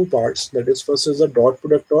study in two parts. That is, first is the dot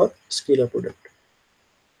product or scalar product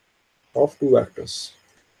of two vectors,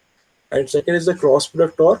 and second is the cross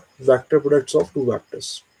product or vector products of two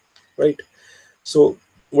vectors, right? So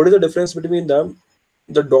what is the difference between them?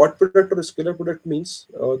 The dot product or scalar product means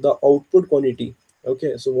the output quantity.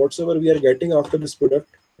 Okay, so whatsoever we are getting after this product,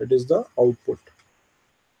 that is the output,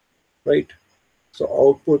 right? So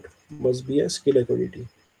output must be a scalar quantity,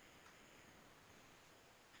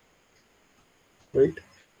 right?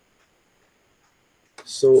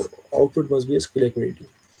 So output must be a scalar quantity.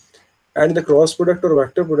 And the cross product or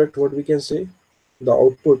vector product, what we can say, the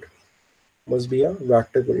output must be a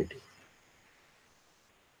vector quantity.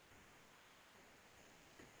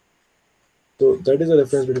 So that is the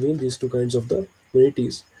difference between these two kinds of the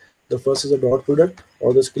quantities. The first is a dot product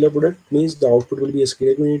or the scalar product, means the output will be a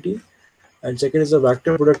scalar quantity, and second is the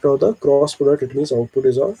vector product or the cross product, it means output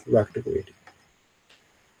is a vector quantity.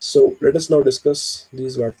 So let us now discuss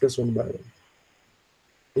these vectors one by one.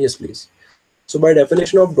 Yes, please. So by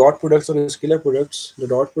definition of dot products or scalar products, the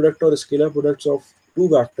dot product or scalar products of two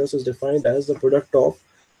vectors is defined as the product of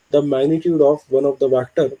the magnitude of one of the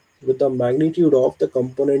vector with the magnitude of the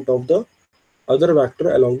component of the other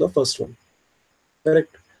vector along the first one.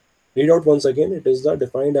 Correct? Read out once again. It is the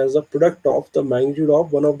defined as the product of the magnitude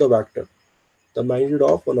of one of the vector. The magnitude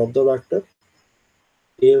of one of the vector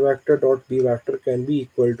A vector dot B vector can be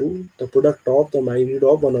equal to the product of the magnitude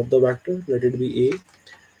of one of the vector, let it be A,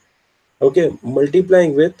 okay,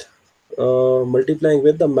 multiplying with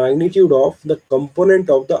the magnitude of the component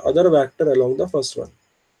of the other vector along the first one.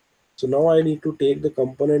 So now I need to take the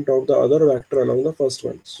component of the other vector along the first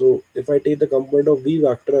one. So if I take the component of V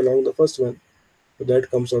vector along the first one, so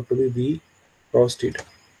that comes out to be V cos theta.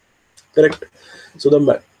 Correct? So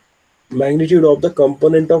the magnitude of the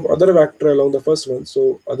component of other vector along the first one.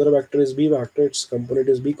 So other vector is B vector, its component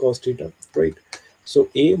is B cos theta, right? So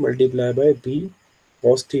A multiplied by B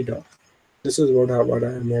cos theta. This is what I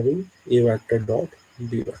am having, A vector dot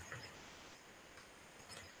B vector.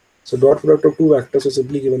 So dot product of two vectors is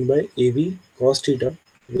simply given by AB cos theta,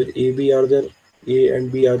 where AB are their A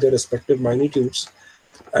and B are their respective magnitudes,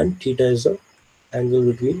 and theta is the angle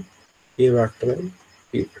between A vector and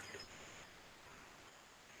B vector.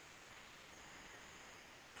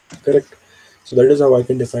 Correct? So that is how I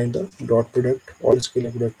can define the dot product or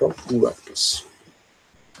scalar product of two vectors.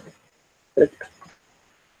 Correct?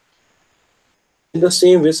 In the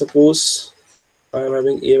same way, suppose I am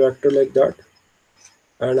having A vector like that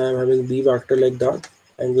and I am having B vector like that,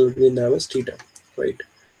 angle between them is theta, right?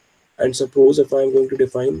 And suppose if I am going to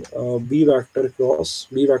define B vector cross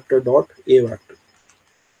B vector dot A vector.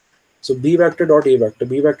 So B vector dot A vector,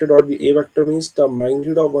 B vector dot A vector means the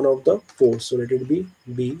magnitude of one of the four. So let it be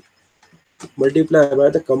B multiplied by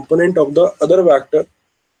the component of the other vector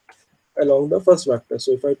along the first vector.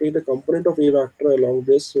 So if I take the component of A vector along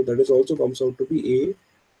this, so that is also comes out to be A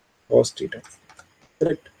cos theta.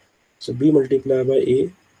 Correct? So B multiplied by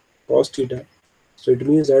A cos theta. So it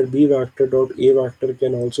means that b vector dot a vector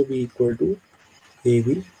can also be equal to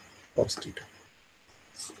ab cos theta.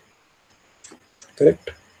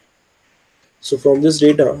 Correct? So from this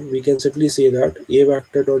data, we can simply say that a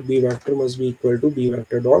vector dot b vector must be equal to b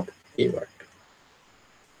vector dot a vector.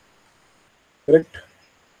 Correct?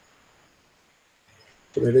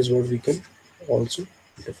 So that is what we can also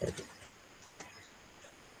define.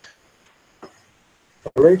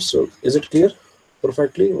 Alright, so is it clear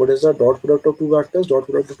perfectly? What is the dot product of two vectors? Dot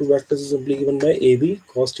product of two vectors is simply given by AB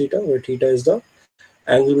cos theta, where theta is the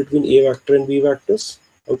angle between A vector and B vectors.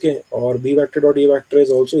 Okay, or B vector dot A vector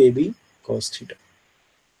is also AB cos theta.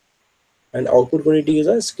 And output quantity is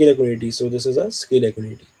a scalar quantity. So this is a scalar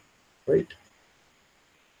quantity, right?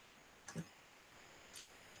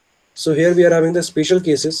 So here we are having the special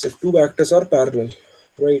cases if two vectors are parallel,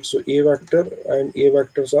 right? So A vector and A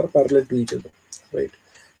vectors are parallel to each other, right?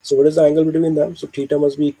 So what is the angle between them? So theta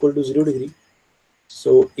must be equal to 0 degree.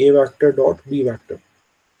 So A vector dot B vector.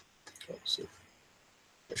 So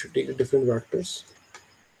I should take the different vectors.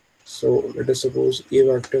 So let us suppose A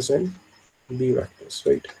vectors and B vectors,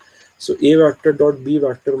 right? So A vector dot B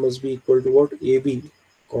vector must be equal to what? AB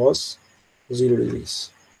cos 0 degrees.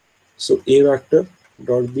 So A vector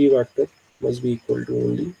dot B vector must be equal to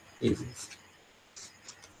only AB.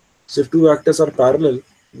 So if two vectors are parallel,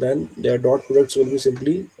 then their dot products will be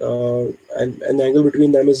simply and the angle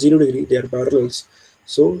between them is 0 degree. They are parallels.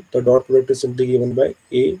 So the dot product is simply given by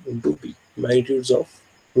A into B, magnitudes of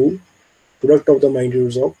two, product of the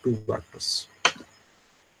magnitudes of two vectors.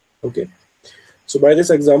 Okay. So by this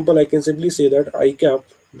example, I can simply say that I cap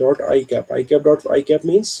dot I cap. I cap dot I cap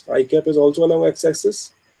means I cap is also along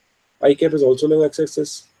x-axis. I cap is also along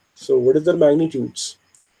x-axis. So what is their magnitudes?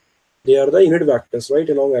 They are the unit vectors, right,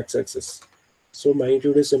 along x-axis. So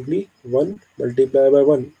magnitude is simply 1 multiplied by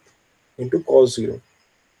 1 into cos 0.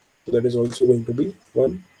 So that is also going to be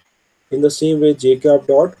 1. In the same way, j cap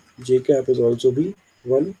dot j cap is also be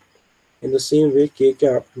 1. In the same way, k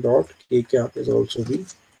cap dot k cap is also be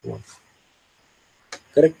 1.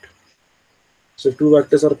 Correct? So if two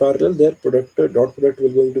vectors are parallel, their product dot product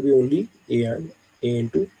will going to be only a and a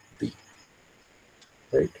into b.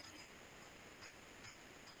 Right?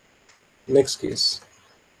 Next case.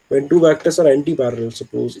 When two vectors are anti-parallel,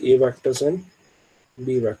 suppose a vectors and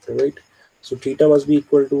b vector, right? So theta must be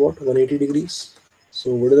equal to what? 180 degrees.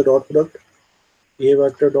 So what is the dot product? A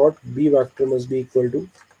vector dot b vector must be equal to,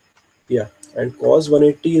 yeah, and cos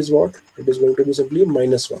 180 is what? It is going to be simply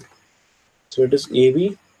minus 1. So it is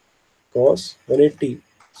AB cos 180.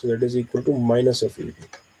 So that is equal to minus of AB.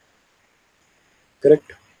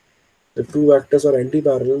 Correct? The two vectors are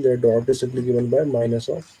anti-parallel, their dot is simply given by minus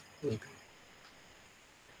of AB.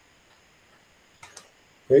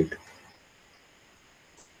 Right?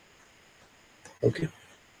 Okay.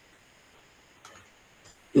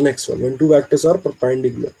 Next one, when two vectors are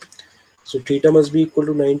perpendicular. So theta must be equal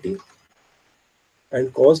to 90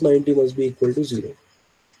 and cos 90 must be equal to 0.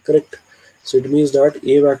 Correct? So it means that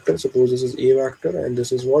A vector, suppose this is A vector and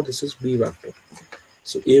this is what? This is B vector.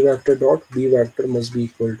 So A vector dot B vector must be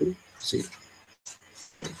equal to 0.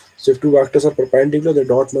 So if two vectors are perpendicular, the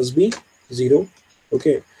dot must be 0.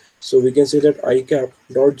 Okay. So we can say that I cap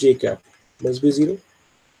dot j cap must be 0.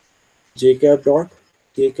 J cap dot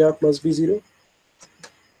k cap must be 0.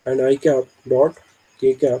 And I cap dot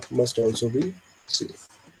k cap must also be 0.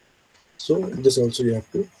 So this also you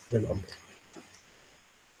have to remember.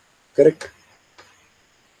 Correct?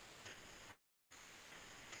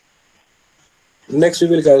 Next we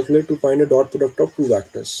will calculate to find a dot product of two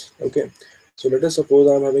vectors. Okay. So let us suppose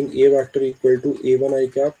I am having a vector equal to a1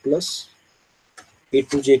 I cap plus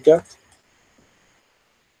a2 j cap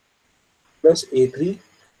plus a3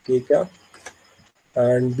 k cap,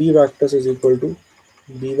 and b vectors is equal to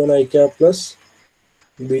b1 I cap plus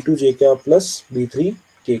b2 j cap plus b3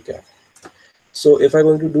 k cap. So if I'm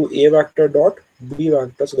going to do a vector dot b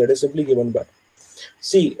vector, so that is simply given by,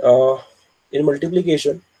 see, in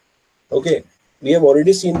multiplication, okay, we have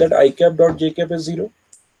already seen that I cap dot j cap is 0,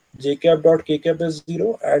 j cap dot k cap is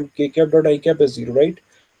 0, and k cap dot I cap is 0, right?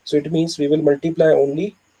 So it means we will multiply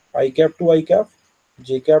only I cap to I cap,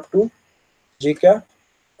 j cap to j cap,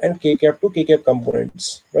 and k cap to k cap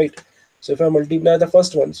components, right? So if I multiply the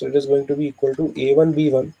first one, so it is going to be equal to a1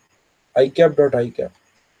 b1 I cap dot I cap,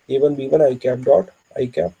 a1 b1 I cap dot I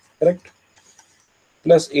cap, correct?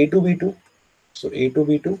 Plus a2 b2, so a2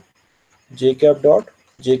 b2 j cap dot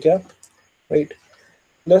j cap, right?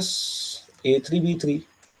 Plus a3 b3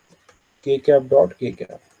 k cap dot k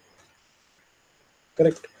cap,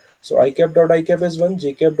 correct? So I cap dot I cap is 1,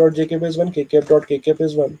 j cap dot j cap is 1, k cap dot k cap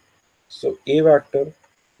is 1. So a vector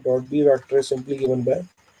dot b vector is simply given by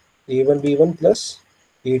A1 B1 plus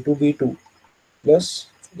A2 B2 plus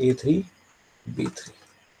A3 B3.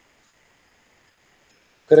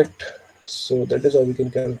 Correct. So that is how we can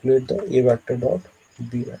calculate the A vector dot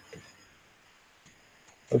B vector.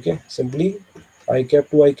 Okay, simply I cap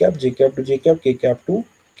to I cap, J cap to J cap, K cap to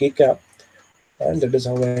K cap, and that is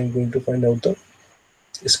how I am going to find out the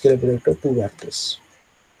scalar product of two vectors.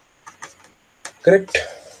 Correct.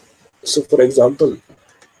 So for example,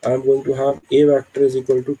 I am going to have A vector is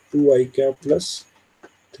equal to 2 I cap plus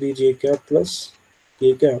 3 J cap plus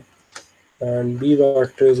K cap, and B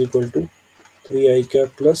vector is equal to 3 I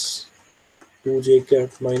cap plus 2 J cap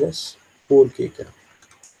minus 4 K cap.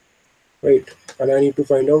 Right, and I need to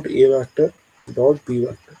find out A vector dot B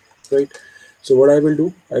vector. Right, so what I will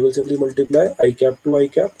do, I will simply multiply I cap to I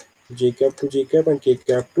cap, J cap to J cap, and K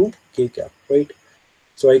cap to K cap. Right,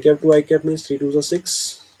 so I cap to I cap means 3 2s are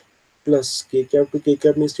 6, plus K cap to K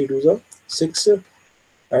cap means 3 2s are 6,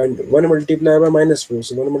 and 1 multiplied by minus 4.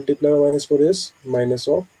 So 1 multiplied by minus 4 is minus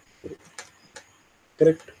of 4.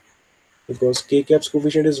 Correct, because K cap's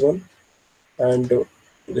coefficient is 1, and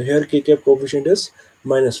here K cap coefficient is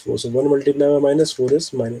minus 4. So 1 multiplied by minus 4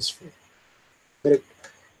 is minus 4. Correct.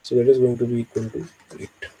 So that is going to be equal to 8.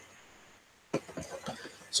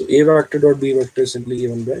 So A vector dot B vector is simply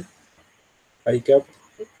given by I cap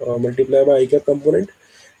multiplied by I cap component,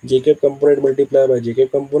 J cap component multiplied by J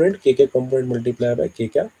cap component, K cap component multiplied by K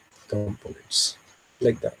cap components,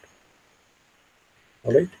 like that.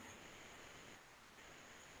 Alright.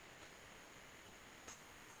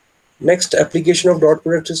 Next application of dot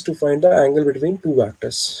product is to find the angle between two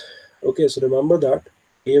vectors. Okay, so remember that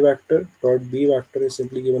A vector dot B vector is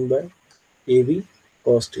simply given by AB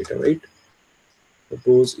cos theta, right?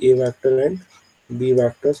 Suppose A vector and B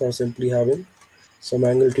vectors are simply having some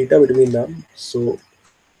angle theta between them. So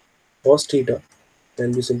cos theta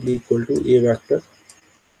can be simply equal to A vector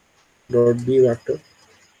dot B vector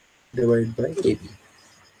divided by AB.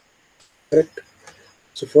 Correct.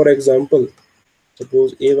 So for example,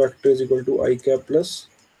 suppose A vector is equal to I cap plus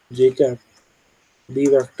J cap, B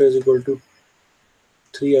vector is equal to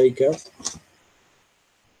 3 I cap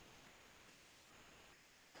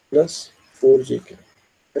plus 4 J cap.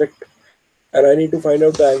 Correct. And I need to find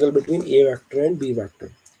out the angle between A vector and B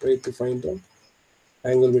vector. Right, to find the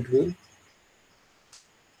angle between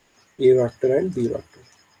A vector and B vector.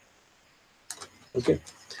 Okay.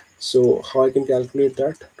 So how I can calculate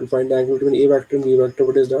that? To find the angle between A vector and B vector,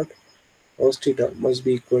 what is that? Cos theta must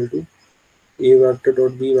be equal to A vector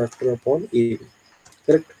dot B vector upon AB.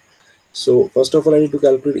 Correct? So first of all, I need to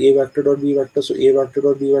calculate A vector dot B vector. So A vector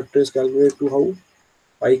dot B vector is calculated to how?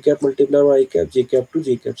 I cap multiplied by I cap, J cap to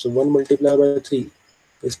J cap. So 1 multiplied by 3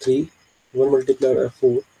 is 3, 1 multiplied by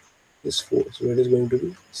 4 is 4. So that is going to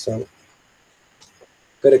be 7.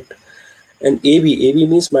 Correct. And AB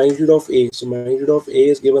means magnitude of A. So magnitude of A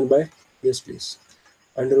is given by, yes please,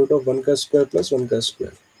 under root of 1 cos square plus 1 cos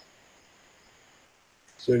square.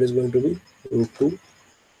 So it is going to be root 2.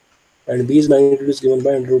 And B's magnitude is given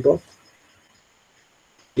by under root of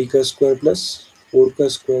 3 cos square plus 4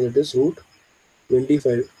 cos square, that is root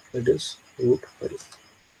 25, that is root 5.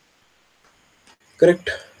 Correct.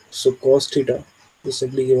 So cos theta is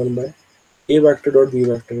simply given by A vector dot B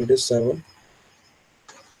vector, it is 7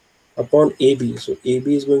 upon AB. So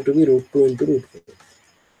AB is going to be root 2 into root 5.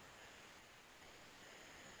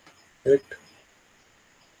 Correct.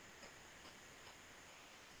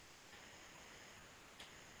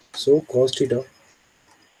 So cos theta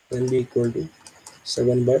can be equal to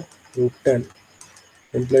 7 by root 10.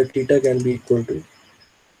 Implied theta can be equal to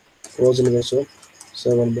cos inverse of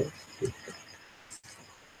 7 by root 10.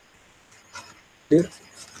 Clear?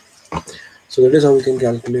 So that is how we can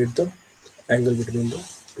calculate the angle between the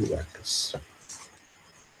two vectors.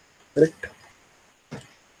 Correct?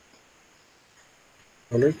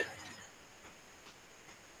 Alright.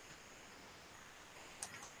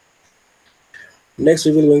 Next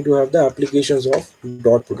we will going to have the applications of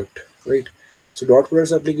dot product. Right? So dot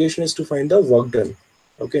product's application is to find the work done.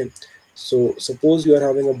 Okay. So suppose you are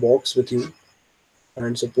having a box with you,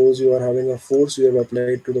 and suppose you are having a force you have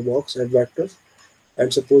applied to the box F vector,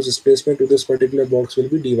 and suppose displacement to this particular box will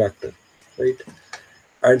be D vector. Right?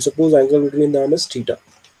 And suppose angle between them is theta.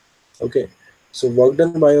 Okay, so work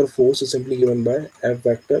done by your force is simply given by F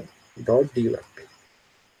vector dot D vector.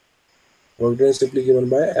 Work done is simply given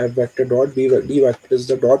by F vector dot D vector is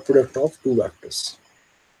the dot product of two vectors.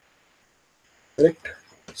 Correct?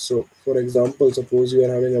 So for example, suppose you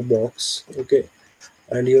are having a box, okay,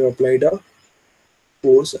 and you have applied a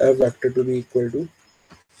force F vector to be equal to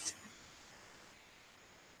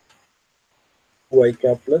 2 I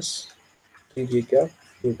cap plus 3 J cap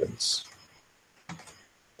newtons.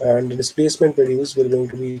 and the displacement produced will going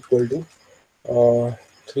to be equal to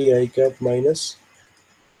 3 I cap minus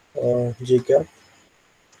j cap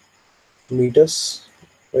meters,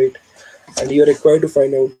 right? And you are required to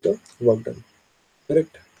find out the work done,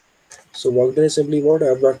 correct? So work done is simply what?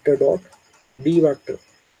 F vector dot d vector.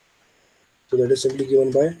 So that is simply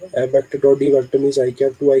given by F vector dot d vector means I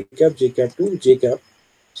cap 2 I cap j cap 2 j cap.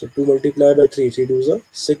 So 2 multiplied by 3, 3 2 is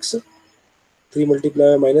 6, 3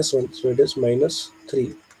 multiplied by minus 1, so it is minus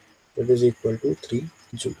 3. That is equal to 3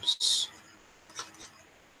 joules.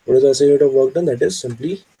 What is the SI unit of work done? That is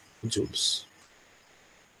simply joules,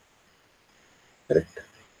 correct?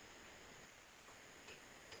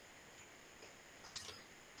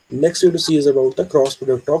 Next we have to see is about the cross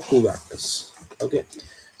product of two vectors. Okay,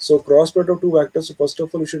 so cross product of two vectors. So first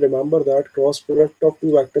of all, you should remember that cross product of two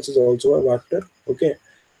vectors is also a vector. Okay,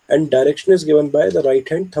 and direction is given by the right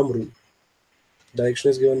hand thumb rule. Direction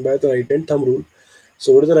is given by the right hand thumb rule.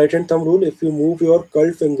 So what is the right hand thumb rule? If you move your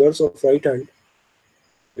curled fingers of right hand,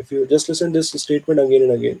 if you just listen this statement again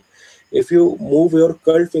and again, if you move your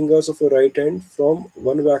curled fingers of your right hand from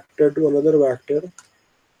one vector to another vector,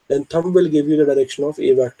 then thumb will give you the direction of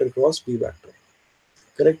A vector cross B vector,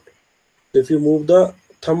 correct? If you move the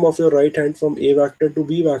thumb of your right hand from A vector to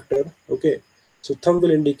B vector, okay, so thumb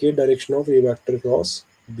will indicate direction of A vector cross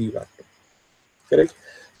B vector, correct?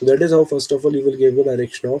 So that is how first of all you will give the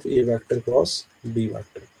direction of A vector cross B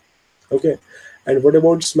vector, okay? And what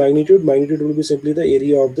about its magnitude? Magnitude will be simply the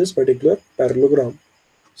area of this particular parallelogram.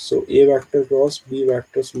 So A vector cross B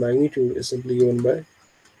vector's magnitude is simply given by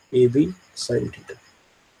AB sine theta.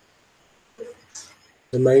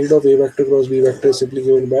 The magnitude of A vector cross B vector is simply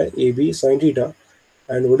given by AB sine theta.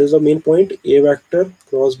 And what is the main point? A vector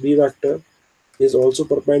cross B vector is also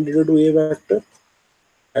perpendicular to A vector,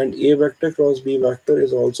 and A vector cross B vector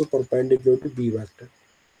is also perpendicular to B vector,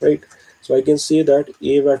 right? So I can say that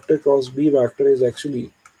A vector cross B vector is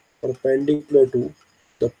actually perpendicular to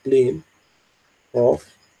the plane of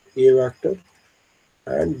A vector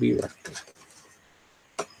and B vector,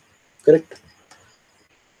 correct?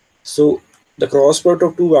 So the cross product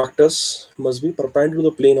of two vectors must be perpendicular to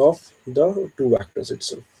the plane of the two vectors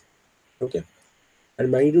itself, okay?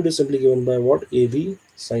 And magnitude is simply given by what? AB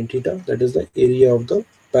sine theta, that is the area of the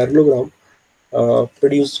parallelogram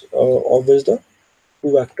produced of which the two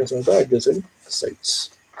vectors are the adjacent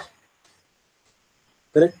sides,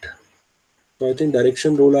 correct? So I think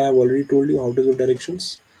direction rule I have already told you how to give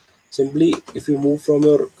directions. Simply if you move from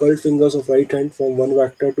your curled fingers of right hand from one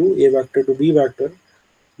vector to A vector to B vector,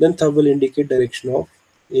 then thumb will indicate direction of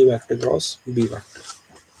A vector cross B vector,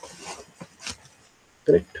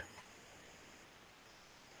 correct?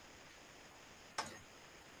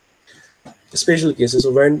 Special cases,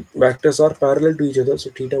 so when vectors are parallel to each other, so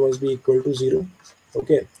theta must be equal to 0,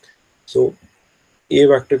 okay? So A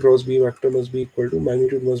vector cross B vector must be equal to,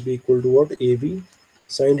 magnitude must be equal to what? AB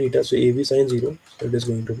sine theta, so AB sine 0, so it is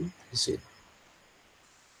going to be 0.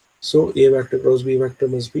 So A vector cross B vector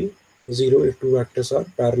must be 0 if two vectors are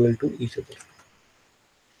parallel to each other,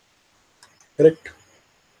 correct?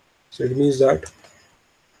 So it means that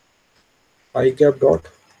I cap dot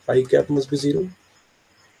I cap must be 0,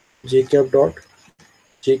 J cap dot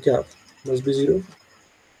J cap must be 0,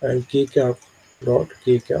 and K cap dot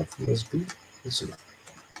K cap must be 0.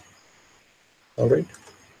 Alright.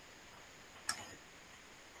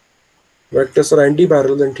 Vectors are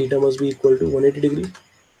anti-parallel, then theta must be equal to 180 degree,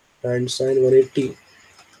 and sine 180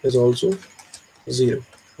 is also 0,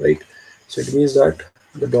 right? So it means that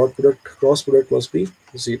the dot product cross product must be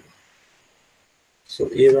 0. So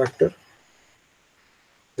A vector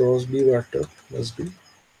cross B vector must be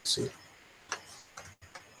 0,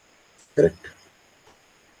 correct?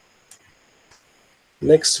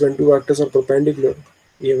 Next, when two vectors are perpendicular,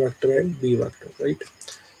 A vector and B vector, right?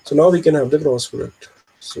 So now we can have the cross product.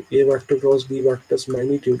 So A vector cross B vector's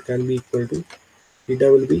magnitude can be equal to,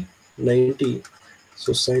 theta will be 90,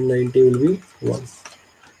 so sine 90 will be 1.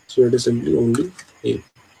 So it is simply only A.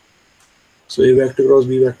 So A vector cross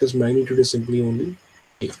B vector's magnitude is simply only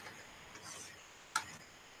A,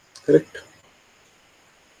 correct?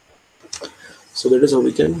 So that is how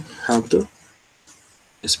we can have the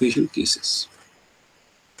special cases.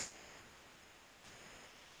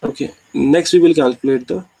 Okay, next we will calculate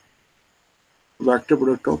the vector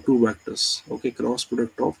product of two vectors. Okay, cross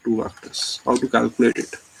product of two vectors. How to calculate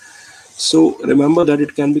it? So remember that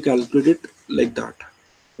it can be calculated like that.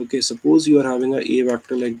 Okay, suppose you are having a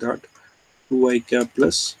vector like that, 2I cap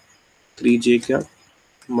plus 3j cap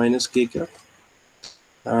minus k cap,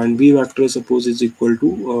 and B vector suppose is equal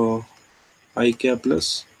to I cap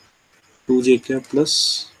plus 2j cap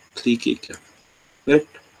plus 3k cap,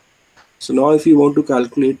 correct? So now if you want to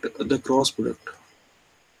calculate the cross product,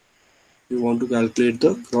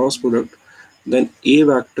 then A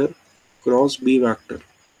vector cross B vector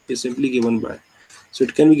is simply given by, so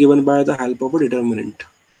it can be given by the help of a determinant.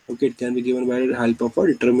 Okay, it can be given by the help of a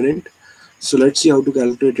determinant. So let's see how to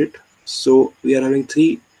calculate it. So we are having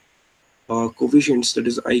three coefficients, that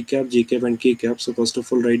is I cap, J cap and K cap. So first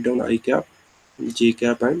of all write down I cap, J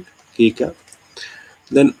cap and K cap.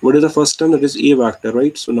 Then what is the first term? That is A vector,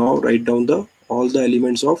 right? So now write down the all the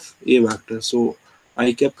elements of A vector. So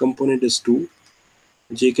I cap component is 2,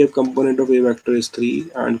 J cap component of A vector is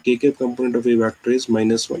 3, and K cap component of A vector is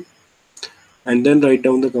 -1. And then write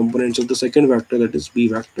down the components of the second vector, that is B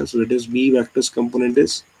vector. So that is B vector's component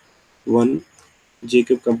is 1, J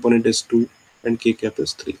cap component is 2, and K cap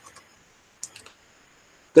is 3.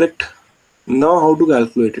 Correct? Now how to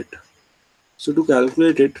calculate it? So to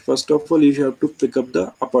calculate it, first of all you have to pick up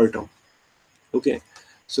the upper term. Okay,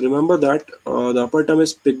 so remember that the upper term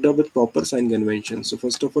is picked up with proper sign convention. So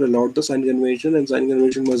first of all allot the sign convention, and sign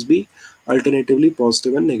convention must be alternatively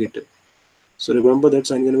positive and negative. So remember that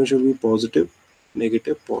sign convention will be positive,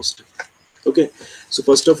 negative, positive. Okay, so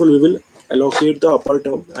first of all we will allocate the upper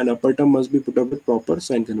term, and upper term must be put up with proper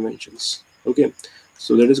sign conventions. Okay,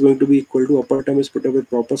 so that is going to be equal to, upper term is put up with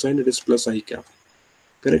proper sign, it is plus I cap.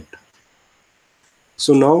 Correct?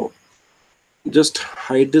 So now just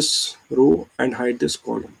hide this row and hide this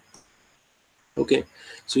column. Okay,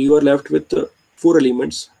 so you are left with 4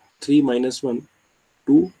 elements, 3 minus 1,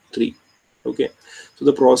 2, 3. Okay, so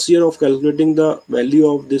the procedure of calculating the value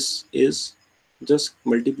of this is just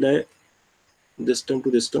multiply this term to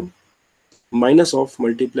this term, minus of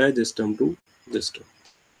multiply this term to this term.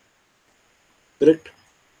 Correct?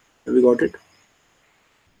 Have we got it?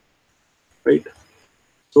 Right?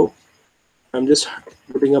 So I'm just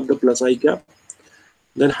putting up the plus I cap,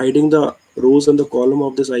 then hiding the rows and the column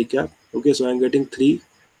of this I cap. Okay, so I'm getting 3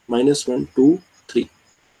 minus 1, 2, 3.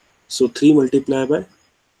 So 3 multiplied by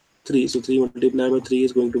 3. So 3 multiplied by 3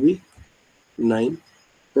 is going to be 9.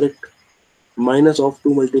 Correct? Minus of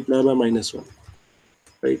 2 multiplied by minus 1.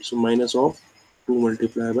 Right? So minus of 2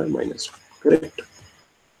 multiplied by minus 1. Correct?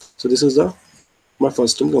 So this is the my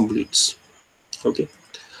first term completes. Okay.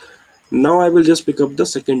 Now I will just pick up the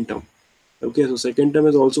second term. Okay, so second term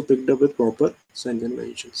is also picked up with proper sign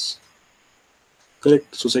conventions.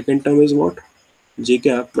 Correct? So second term is what? J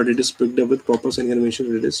cap, but it is picked up with proper sign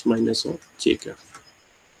convention. It is minus of J cap.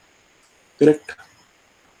 Correct?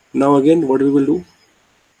 Now again, what we will do?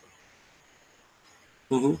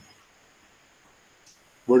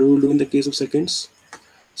 What we will do in the case of seconds?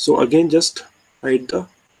 So again, just hide the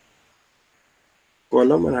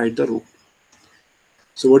column and hide the row.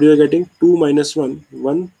 So what you are getting? 2 minus 1,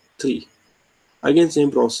 1, 3. Again same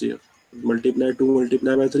procedure. Multiply 2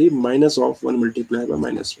 multiply by 3, minus of 1 multiply by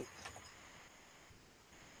minus 1.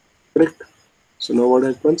 Correct? So now what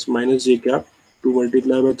happens? Minus J cap, 2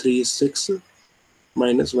 multiply by 3 is 6,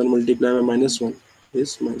 minus 1 multiply by minus 1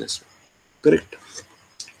 is minus 1. Correct?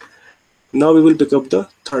 Now we will pick up the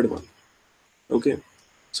third one. Okay,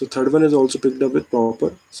 so third one is also picked up with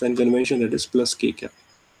proper sign convention, that is plus K cap.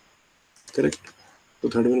 Correct? So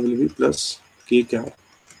third one will be plus K cap.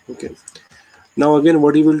 Okay, now again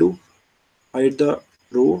what you will do? Hide the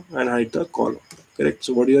row and hide the column. Correct?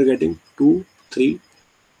 So what you are getting? 2, 3,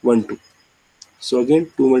 1, 2. So again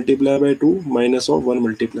 2 multiply by 2 minus of 1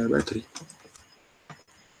 multiply by 3.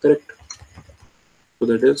 Correct? So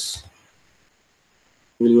that is,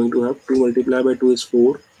 we are going to have 2 multiply by 2 is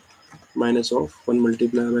 4, minus of 1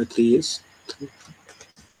 multiply by 3 is 3.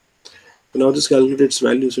 So now this calculate its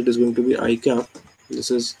value. So it is going to be I cap, this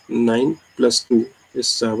is 9 plus 2 is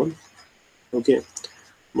 7. Okay,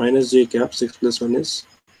 minus J cap, 6 plus 1 is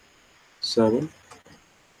 7,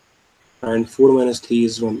 and 4 minus 3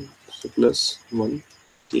 is 1, so plus 1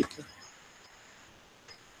 K cap.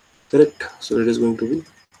 Correct? So it is going to be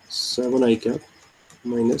 7 I cap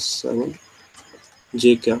minus 7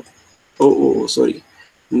 J cap. Sorry,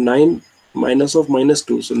 9 minus of minus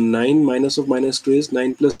 2. So 9 minus of minus 2 is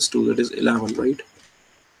 9 plus 2, that is 11, right?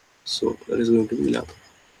 So that is going to be 11.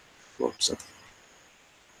 Oops.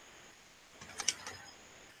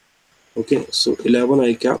 Okay, so 11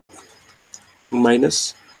 I cap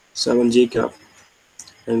minus 7 J cap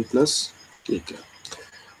and plus K cap.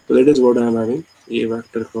 So that is what I am having, A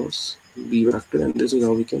vector cross B vector, and this is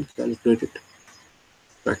how we can calculate it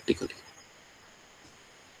practically.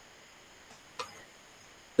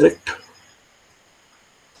 Correct?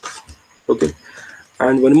 Okay,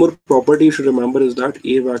 and one more property you should remember is that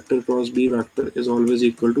A vector cross B vector is always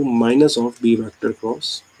equal to minus of B vector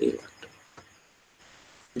cross A vector.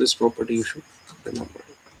 This property you should remember.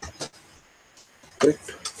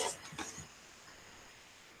 Correct?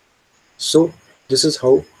 So this is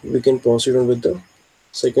how we can proceed on with the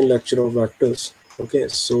second lecture of vectors. Okay,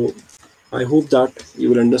 so I hope that you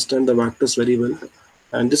will understand the vectors very well,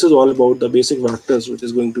 and this is all about the basic vectors, which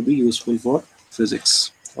is going to be useful for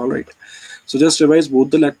physics. All right, so just revise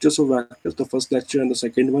both the lectures of vectors, the first lecture and the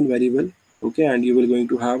second one, very well. Okay, and you will going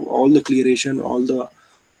to have all the clearation, all the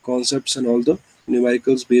concepts and all the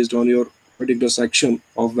numericals based on your particular section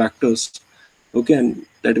of vectors. Okay, and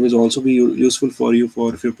that will also be useful for you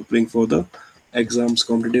for if you're preparing for the exams,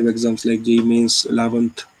 competitive exams like JEE Mains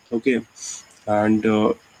 11th. Okay, and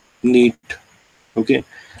NEET. Okay,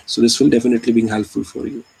 so this will definitely be helpful for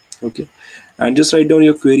you. Okay, and just write down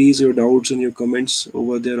your queries, your doubts and your comments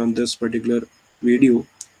over there on this particular video,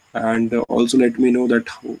 and also let me know that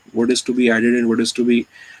what is to be added and what is to be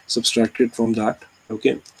subtracted from that.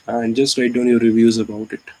 Okay, and just write down your reviews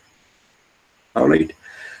about it. All right,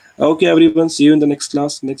 okay everyone, see you in the next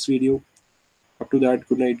class, next video. Up to that,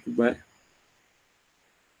 good night, goodbye.